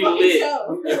would be lit.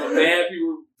 If a bad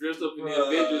people dressed up in the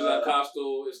Avengers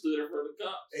costume and stood in front of the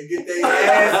cops. And get their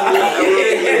ass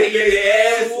whooped. Get their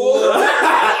ass whooped.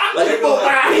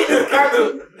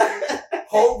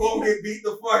 Hulk gonna get beat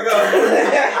the fuck up.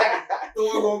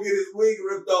 Thor gonna get his wig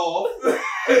ripped off.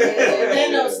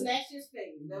 They don't snatch his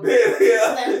face.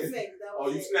 Oh,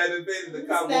 you snap his face and the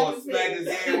cop gonna smack his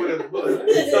hand with a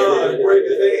baton, break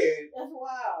his hand. That's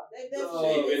wild. They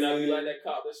definitely not be like that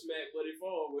cop that smacked Buddy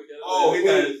Fall. Oh, he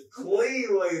got his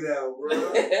clean laid out, bro.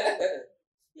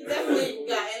 He definitely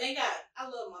got, and they got, I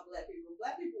love my black people.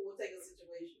 Black people will take a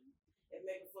situation and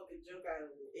make a fucking joke out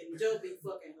of it. And joke be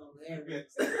fucking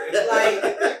hilarious. Like,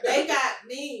 they got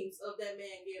memes of that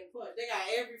man getting punched. They got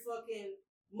every fucking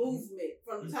movement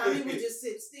from the time he would just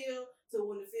sit still to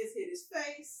when the fist hit his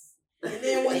face. And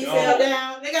then when he fell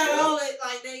down, they got all that,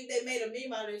 like, they made a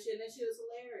meme out of that shit, and that shit was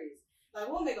hilarious. Like,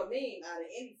 we'll make a meme out of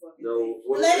any fucking thing.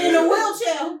 The lady in the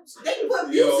wheelchair, they put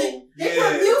music. They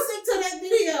put music to that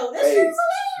video. That shit was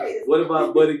hilarious. What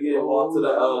about Buddy getting walked to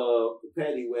the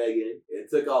paddy wagon and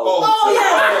took off? Oh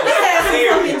yeah, they had some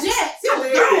fucking jets.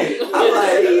 I'm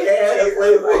like, yeah, that's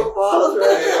way football.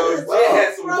 Jet had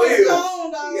some wheels.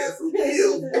 He had some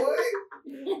wheels, boy.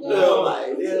 No,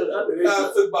 like, it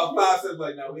took about 5 seconds.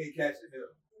 Like, no, we ain't catching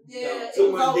him. Yeah,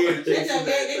 too much deer to they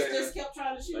chase. just kept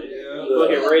trying to shoot him.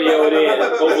 Fucking radioed in,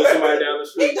 over somebody down the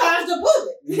street. He dodged the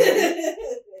bullet.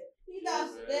 He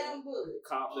dodged the damn bullet.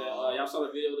 Cops that y'all saw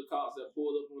the video of the cops that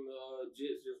pulled up on the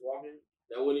jets just walking.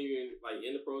 That wasn't even like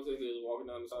in the protest. They was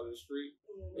walking down the side of the street.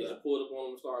 They just pulled up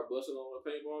on them and started busting on the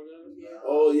paintball guns. Yeah.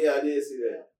 Oh yeah, I did see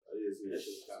that. That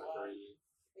shit was kind of crazy.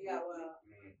 They got wild.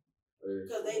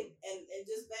 Because they and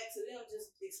just back to them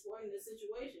just exploring the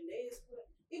situation. They explore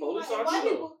even white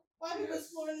people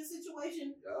exploring the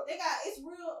situation. Yep. They got it's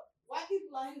real white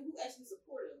people out here who actually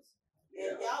support us.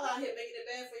 And y'all out here making it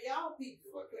bad for y'all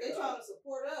people. They trying to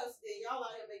support us and y'all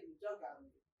out here making a joke out of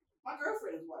it. My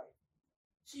girlfriend is white.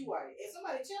 She white. And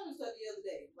somebody challenged her the other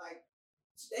day. Like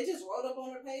they just wrote up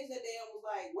on her page that day and was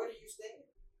like, "Where do you stand?"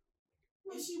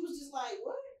 And she was just like,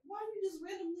 "What? Why you just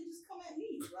randomly just come at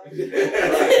me?" Like,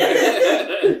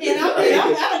 and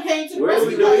I came to the where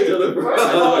we know each other from?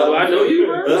 Do I know you,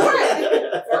 bro?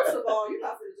 First of all, you're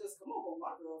not gonna just come on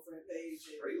my girlfriend page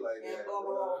and blah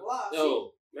blah blah.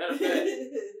 Yo, matter of fact,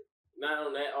 not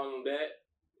on that.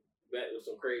 Back with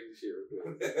some crazy shit.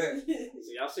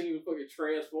 So y'all seen the fucking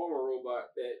Transformer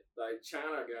robot that like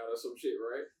China got or some shit,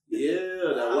 right?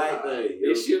 Yeah, that white thing.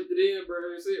 They shipped it in, bro.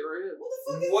 That's it right here. What the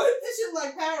fuck is what? This shit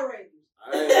like Power Rangers.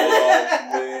 Oh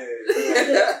man,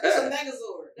 it's a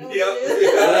Megazord. Yep.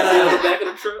 Back of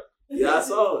the truck. Yeah, I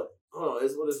saw it. Oh,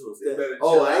 it's what this was. They better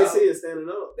Oh, chill I ain't out. see it standing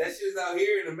up. That shit's out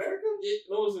here in America?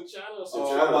 No, it's in China.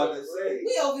 Oh, I'm about to say.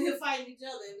 We over here fighting each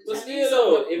other. And the But Chinese still,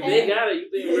 though, over if there they got it, you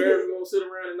think America gonna sit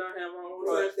around and not have our own?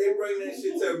 Bro, if they bring that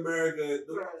shit to America,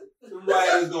 the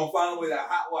writers gonna find a way to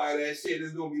hotwire that shit.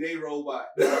 It's gonna be their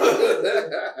robot. Bro,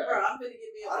 I'm gonna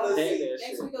get me a I done phone. seen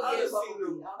Next week I I'll get a done seen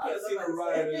phone. I done seen the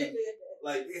writers.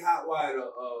 Like they hotwired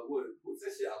what's that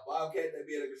shit? A bobcat that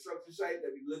be at a construction site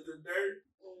that be lifting dirt.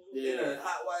 Yeah,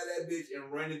 hotwire that bitch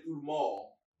and run it through the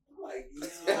mall. I'm like, yo,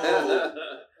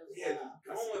 yeah,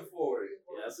 going for it.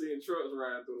 Yeah, I seen trucks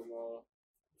riding through the mall.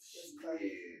 Shit,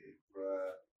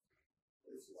 bruh.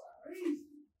 It's crazy.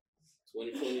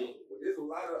 2020. There's a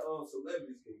lot of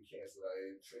celebrities getting canceled out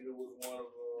here. Trina was one of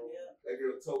them. Yeah. That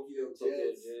girl Tokyo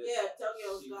Tokyo Jets. Jets. Yeah,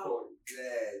 Tokyo's She gone. caught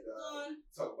dead.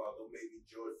 Talk about don't make me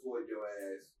George Floyd your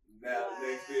ass. Now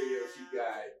next video she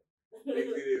got. She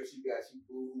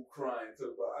boo-hoo crying.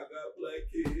 Talk about I got black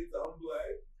kids. I'm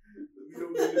black. We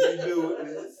don't need to be doing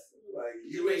this. Like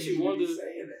you ain't even be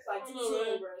saying that. It's like too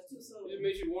soon, bro. It's too soon. It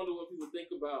makes you wonder what people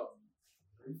think about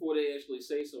before they actually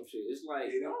say some shit. It's like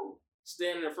They don't.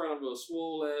 standing in front of a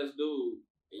swole ass dude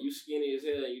and you skinny as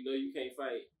hell and you know you can't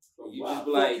fight. You Wow, just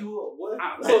be like, fuck you up, what? I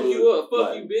fuck you up,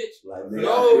 fuck you, bitch. Like,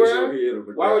 No, bro.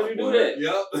 Why would you do that?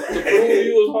 Yep. To prove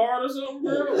you was hard or something,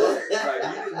 bro? Like you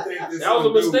didn't think this That was a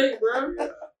would do. mistake, bro.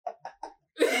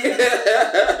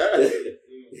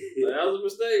 That was a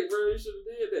mistake, bro. You should have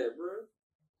did that, bro.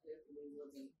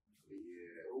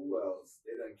 Yeah, who else?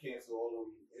 They done cancel all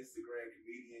them Instagram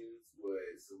comedians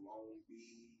with Simone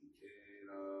B and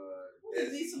What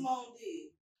did Desi. Simone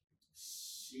did?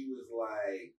 She was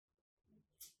like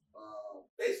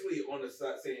basically on the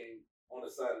side saying on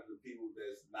the side of the people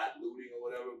that's not looting or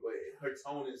whatever, but her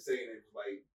tone in saying it was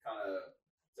like kind of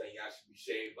saying y'all should be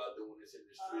shamed about doing this in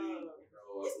the street.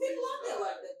 It's people out there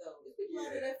like that though. It's people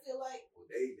out there that feel like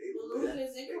They looting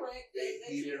is incorrect. They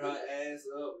beating her ass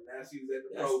up, and now she was at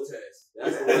the That's protest.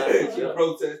 That's the one. She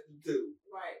protested too.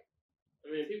 Right. I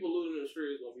mean, people looting in the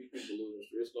street is gonna be people looting in the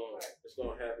street. It's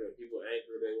gonna happen. People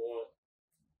angry they want.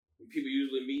 People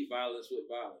usually meet violence with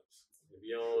violence. If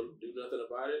you don't do nothing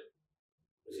about it,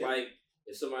 it's like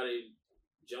if somebody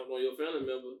jumped on your family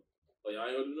member, oh y'all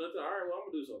ain't gonna do nothing. All right, well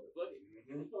I'm gonna do something. Fuck it.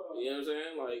 Mm-hmm. You know what I'm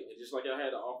saying? Like it's just like I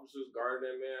had the officers guarding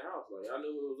that man's house. Like I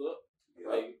knew it was up.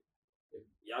 Yeah. Like if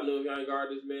y'all knew if y'all ain't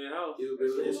guard this man's house, He was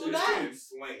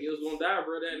he was gonna die,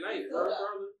 bro, that night, bro.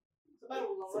 Probably.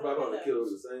 Somebody probably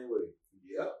killed him the same way.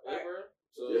 Yep. Yeah, bro.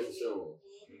 So Just to show him.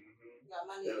 Got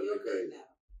my That nigga would be your crazy. now.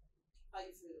 How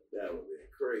you feel? That would be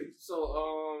crazy. So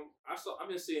I've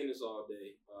been seeing this all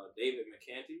day. David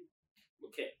McCanty.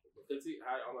 McCanty.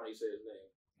 I don't know how you say his name.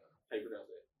 How you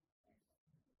pronounce that?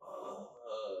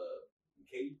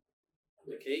 Kate.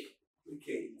 McCate?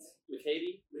 McCade.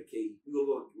 McCady? McCade. We'll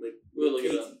go We'll look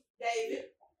it up. David.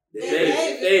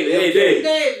 David.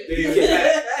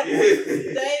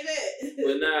 David.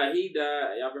 But nah, he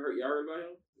died. Y'all heard about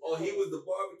him? Oh, he was the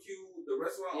barbecue, the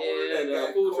restaurant owner Yeah, that the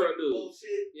got food caught truck in dude.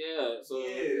 bullshit. Yeah, so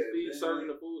Yeah, he's man. serving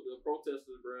the food, the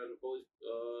protesters, bro, and the police.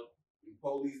 The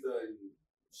police done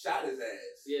shot his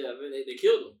ass. Yeah, they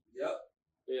killed him. Yep.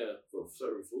 Yeah, For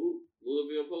serving food.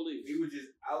 Louisville police. He was just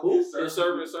out Who? there They're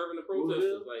serving. serving the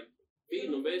protesters, like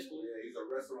feeding them basically. Yeah, he's a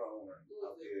restaurant owner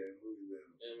out there in Louisville.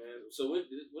 Yeah, man. So when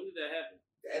did that happen?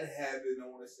 That happened, I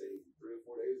want to say, 3 or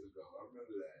 4 days ago. I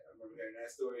remember that. I remember hearing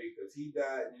that story because he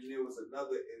died, and then there was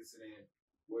another incident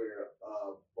where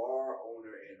a bar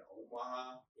owner in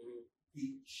Omaha,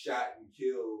 he shot and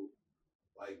killed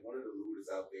like one of the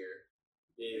looters out there.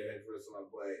 Yeah. At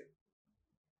restaurant, but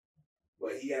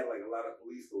he had like a lot of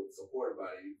police support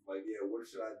about it. He was like, yeah, what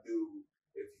should I do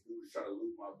if these dudes trying to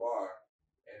loot my bar?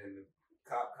 And then the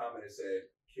cop commented said,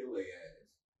 kill their ass.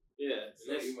 Yeah.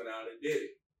 So he went out and did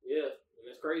it. Yeah, and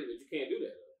that's crazy, but you can't do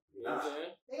that. You know what I'm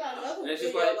saying? They got another That's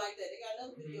video just like that. They got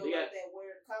another video They got- like that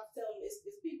where cops tell them it's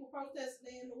people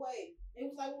protesting in the way. It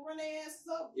was like, well, run their asses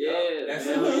up. Yeah, That's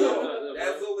man. in New York.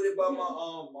 That's over there by my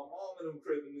mom and them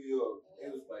crib in New York.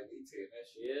 It was like they tearing that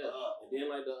shit Yeah, up. and then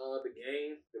like the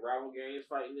gangs, the rival gangs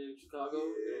fighting in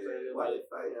Chicago. You know Why what I'm saying? they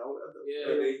fighting?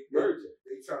 Yeah,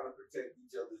 They trying to protect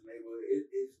each other's neighborhood.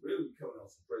 It's really coming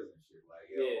on some prison shit. Like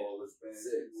all the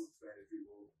Spanish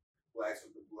people, blacks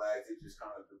with the blacks, they just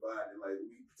kind of divided. Like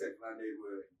we protect our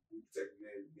neighborhood, we protect the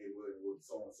neighborhood, and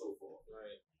so on and so forth.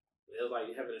 right. It was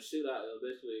like having a shootout. It was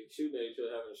basically shooting at each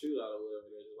other, having a shootout or whatever.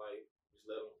 They're just like,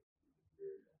 just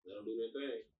let them do their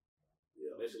thing.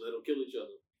 Yeah. Basically, let them kill each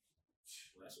other.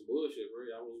 That's some bullshit, bro.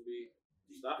 Y'all wouldn't be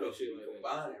stopping shit like that.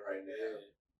 Combining right now. Yeah.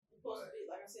 Supposed to be,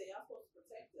 like I said, y'all supposed to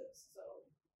protect us. So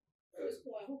at this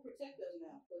point, who protect us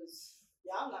now? Because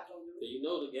Y'all not gonna do it. You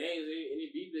know the games, any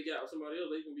beef they got with somebody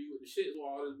else, they can be with the shits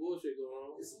while all this bullshit going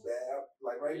on. It's bad.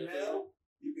 Like right now,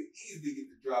 you can easily get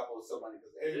the drop on somebody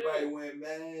because everybody wearing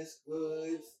masks,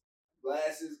 hoods,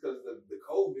 glasses because of the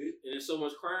COVID. And there's so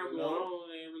much crime going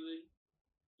on, ain't really.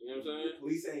 You know what I'm saying? The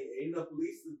police ain't enough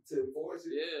police to enforce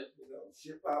it. Yeah. You know,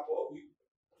 shit pop off. You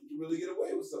really get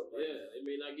away with something. Yeah, they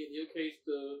may not get your case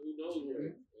to who knows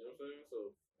where. You know what I'm saying?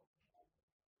 So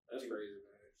that's crazy,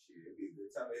 man. Shit, it'd be a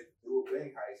good time to do a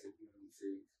bank heist if you know these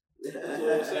serious. That's what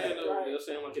I'm saying though. They're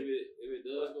saying like if it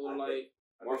does go to like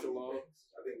martial law.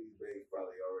 I think these banks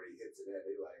probably already hit to that.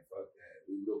 They like, fuck that.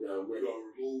 We're gonna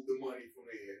remove the money from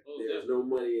there. There's no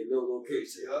money in no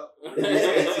location. Yup.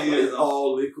 It's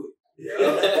all liquid. Yeah.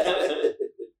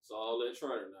 It's all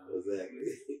electronic now. Exactly.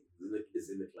 It's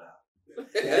in the cloud. Money's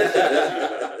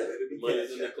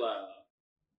in the cloud.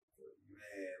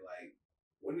 Man, like,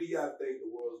 when do y'all think the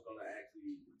world's gonna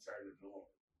actually return to normal?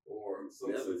 Or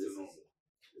some sense of normal?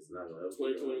 It's not gonna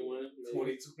 2021.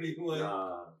 2021.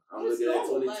 Nah, I'm What's looking at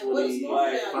normal? 2025. What is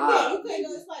normal now? You can't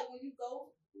go. It's like when you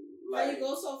go. Like, you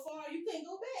go so far, you can't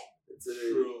go back.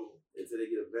 True. Until they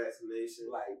get a vaccination.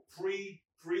 Like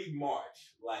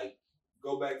pre-March, like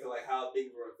go back to like how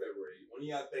things were in February. When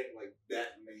do y'all think like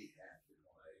that may happen?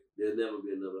 Like There'll never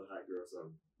be another hot girl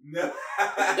summer. no.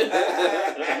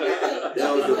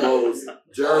 That was the most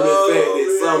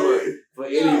germ-infected summer for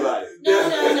anybody. No.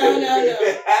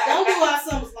 Don't do our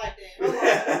summers like that.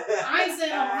 I ain't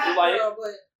saying I'm a hot girl,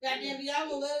 but goddamn, y'all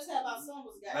gonna let us have our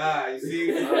summers, goddamn. Nah, you see,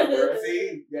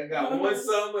 y'all got one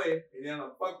summer and then I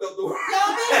fucked up the world.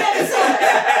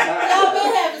 Y'all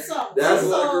been having summer. That's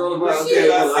what girls about to say.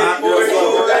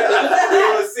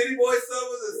 City boy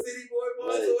summers and city boy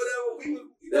months or whatever. We was,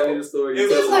 that ain't the story. It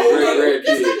Just was like great a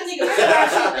nigga shut that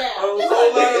shit down. It was a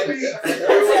whole lot of beef.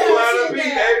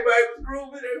 Everybody was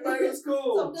grooving. Everybody was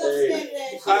cool. Some double-standard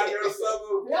ass shit. Hot girl summer.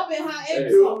 Y'all been hot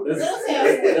every summer. Let us have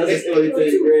some. That's a story to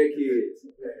tell your grandkids.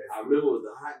 I remember it was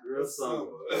the hot girl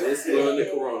summer. Let's run the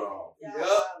corona off.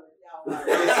 Yup.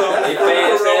 They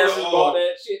fast asses bought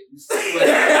that shit. You see what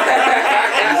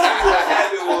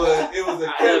happened was it was a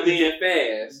chemist. Being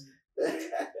fast. A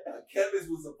chemist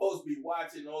was supposed to be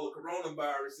watching all the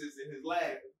coronaviruses in his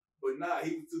lab, but nah,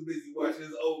 he was too busy watching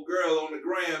his old girl on the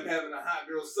gram having a hot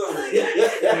girl summer, and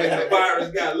the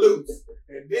virus got loose,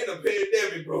 and then a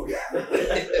pandemic broke out.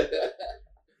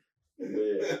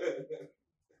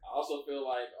 I also feel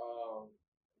like,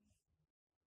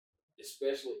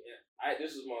 especially,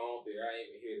 this is my own theory. I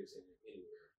ain't even hear this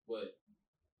anywhere, but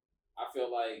I feel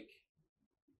like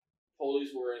police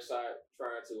were inside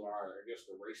trying to, I guess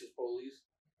the racist police,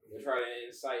 they're trying to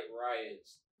incite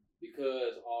riots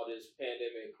because all this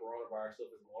pandemic coronavirus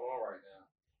stuff is going on right now,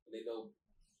 and they know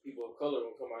people of color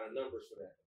will come out in numbers for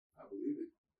that. I believe it.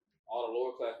 All the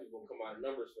lower class people will come out in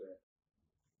numbers for that.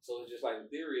 So it's just like the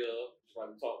theory of, just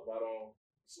like we talked about on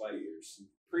like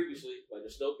previously, like the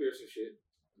Snowpiercer shit,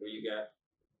 where you got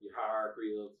your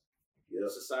hierarchy of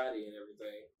society and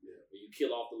everything. Yeah. Where you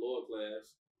kill off the lower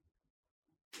class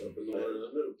in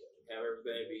order to have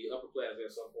everything be upper class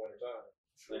at some point in time.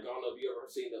 Like, I don't know if you ever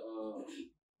seen the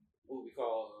movie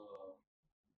called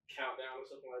Countdown or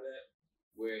something like that,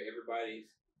 where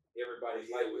everybody's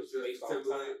life was based off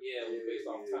time. Yeah, it was based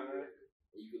off time.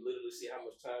 And you could literally see how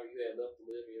much time you had left to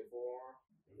live in your forearm.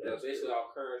 That's basically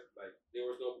how currency, like, there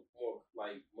was no more,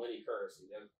 like, money currency.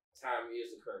 That time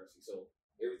is the currency. So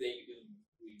everything you do,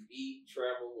 when you eat,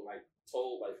 travel, like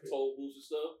toll booths and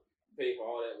stuff, you pay for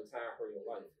all that with time for your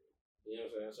life. You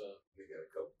know what I'm saying? So they got a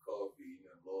cup of coffee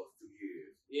and lost 2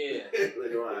 years. Yeah.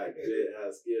 They know how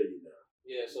skilled you now.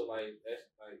 Yeah, so like that's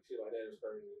like shit like that is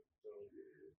crazy. So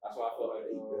that's why I feel like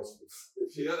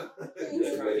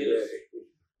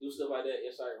do stuff like that,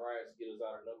 incite riots, get us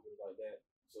out of numbers like that.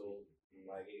 So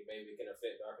like maybe it can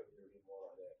affect our community more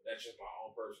like that. That's just my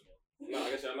own personal. Like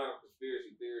I said, I'm not a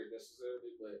conspiracy theorist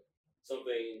necessarily, but some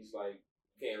things like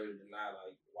you can't really deny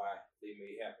like why they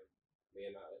may happen,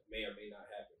 may or may not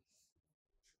happen.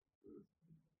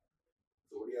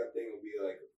 So what do y'all think will be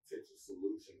like a potential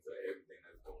solution to everything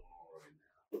that's going on right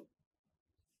now?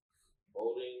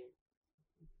 Voting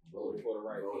for the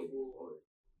right people.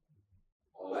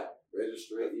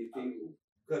 Register these people.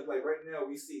 Because like right now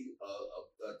we see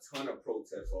a ton of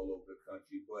protests all over the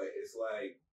country, but it's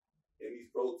like in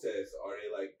these protests, are they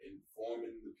like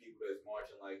informing the people that's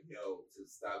marching like, yo, to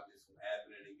stop this from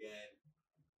happening again?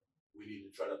 We need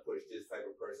to try to push this type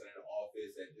of person in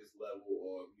office at this level,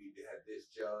 or we need to have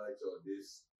this judge or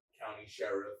this county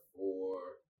sheriff,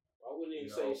 or I wouldn't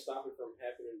even say stop it from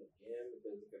happening again,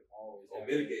 because it can always happen.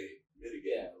 Mitigate.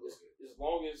 Yeah, as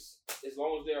long as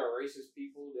there are racist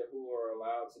people who are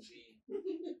allowed to be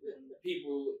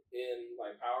people in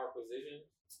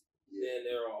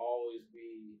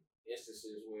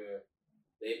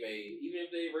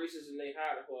they racist and they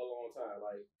hide it for a long time.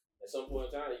 Like at some point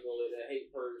in time, you're gonna let that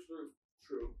hate purge through.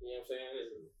 True. You know what I'm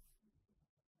saying?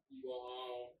 You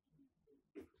gonna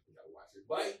You gotta watch it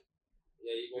bite.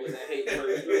 yeah, you gonna let that hate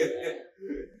purge through, man.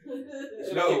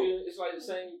 It's like the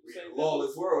same.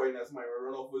 Lawless world, and that's my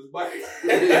run off with his bike.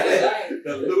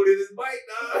 Diluted his bike,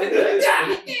 dog.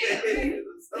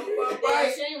 Stole my bike.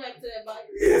 Shame happened to that bike.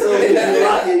 So you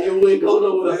lock it, you ain't go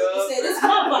nowhere. He said, "This is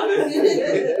my bike."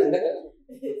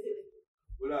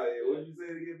 What are you? What did you say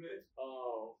again, man? I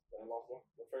lost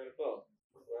my train of thought.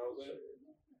 Where I was at?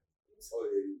 Oh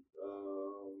yeah,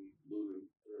 losing.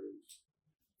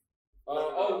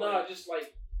 Just like,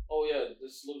 the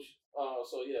solution.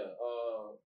 As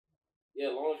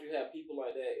long as you have people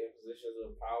like that in positions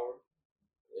of power,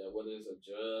 whether it's a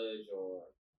judge or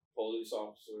police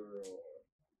officer or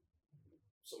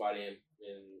somebody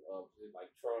in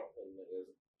like Trump and as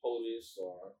a police,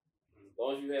 or as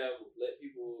long as you let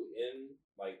people in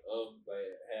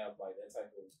have that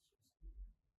type of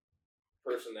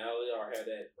personality or have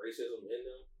that racism in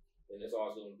them, then there's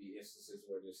always going to be instances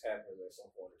where this happens at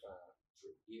some point in time.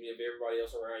 Even if everybody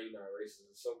else around you not racist,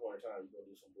 at some point in time you're gonna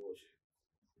do some bullshit.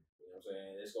 You know what I'm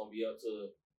saying? It's gonna be up to.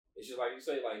 It's just like you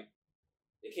say, like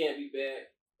it can't be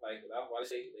bad. Like that's why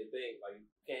they think like you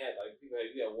can't have like people.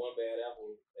 You have one bad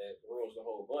apple that ruins the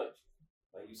whole bunch.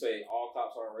 Like you say, all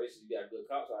cops aren't racist. You got good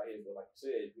cops out here, but like you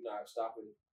said, you're not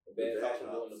stopping the bad cops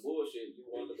from doing the bullshit. You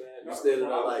want the bad. You standing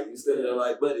there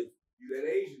like buddy. You that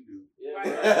Asian dude. Yeah.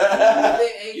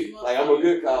 Like I'm a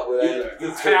good cop, but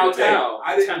Tao.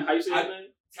 I didn't. How you say that name?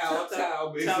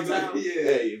 Tao, basically. Tao. Yeah.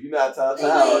 Hey, if you're not Tao,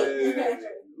 you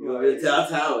gonna be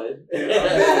Tao.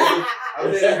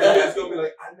 I'm thinking that's gonna be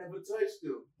like, I never touched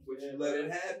him, but you let it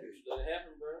happen. Let it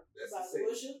happen, bro. That's the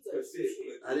same. That's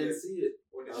it. I didn't see it.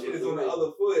 When the shit is on the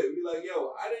other foot, we like,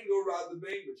 yo, I didn't go rob the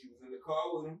bank, but you was in the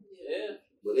car with him. Yeah.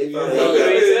 But they You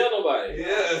ain't tell nobody.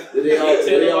 Yeah. Did they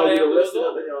all get arrested?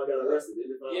 I think they all got arrested.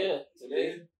 Didn't they? Yeah.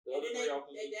 Today. And then they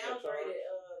downgraded,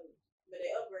 but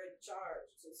they upgraded the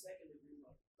charge to second degree.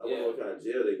 I wonder what kind of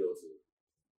jail they go to.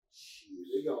 Shit,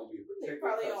 they gonna be They protected.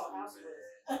 probably on house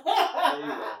arrest.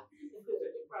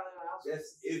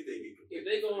 That's if they get convicted. If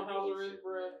they go on house arrest,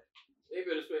 bro, they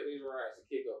better expect these riots to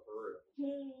kick up for real.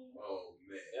 Oh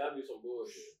man, That'd be some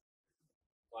bullshit.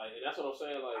 Like, and that's what I'm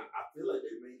saying. Like, I feel like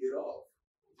they may get off.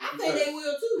 I think they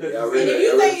will too. Yeah, And if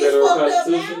you think it's fucked up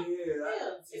now,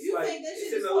 If you think that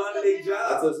shit it's is in a lot of their I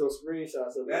job. took some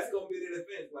screenshots of That's gonna be the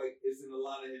defense. Like it's in a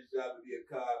lot of his job to be a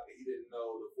cop, and he didn't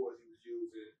know the force he was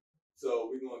using. So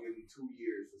we're gonna give him 2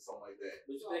 years or something like that.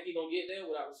 but you think he gonna get there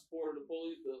without the support of the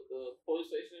police, the police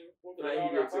station? Because Nah, they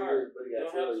all he got got fired. but he They got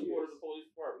don't have the 12 support years. of the police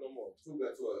department no more. Who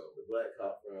got 12? The black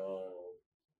cop from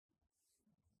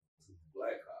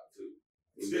Black cop too.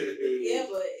 yeah,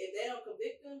 but if they don't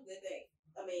convict him, then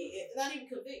not even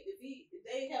convict. If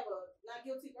they have a not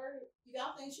guilty verdict,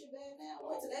 y'all think shit bad now?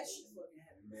 Wait till that shit fucking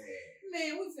happen.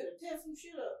 Man, we finna tear some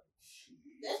shit up.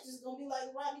 That's just gonna be like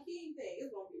the Rodney King thing.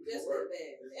 It's gonna be just that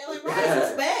bad. LA Riots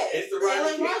was bad. It's the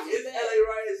Rodney King. It's bad. LA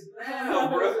Riots now,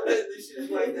 bro. This shit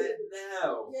is like that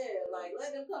now. Yeah, like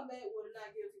let them come back with a not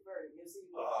guilty verdict and see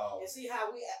Oh. and see how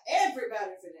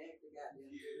everybody finna act the goddamn.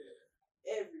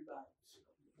 Yeah. Everybody.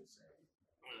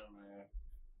 Oh, man.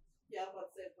 Yeah, I'm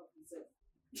about to say fucking self.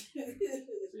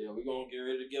 Yeah, we're gonna get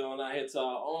ready to get on out here to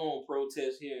our own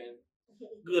protest here in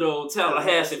good old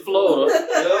Tallahassee, Florida.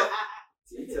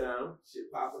 T-Town. Shit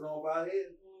popping off out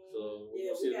here. So we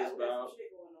Yeah, gonna see we this got about. some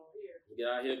shit going on here. We get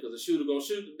out here because the shooter gonna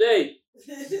shoot today.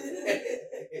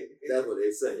 That's what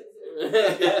they say.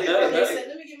 They said,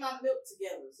 let me get my milk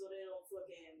together so they don't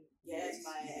fucking gas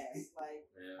my ass. Like,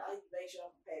 I need to make sure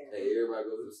I'm prepared. Hey, everybody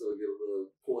go to the store and get a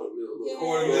little quart of milk. Yeah.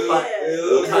 Quarter Little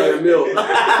milk. tire milk.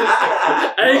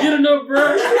 I ain't get enough,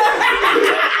 bro.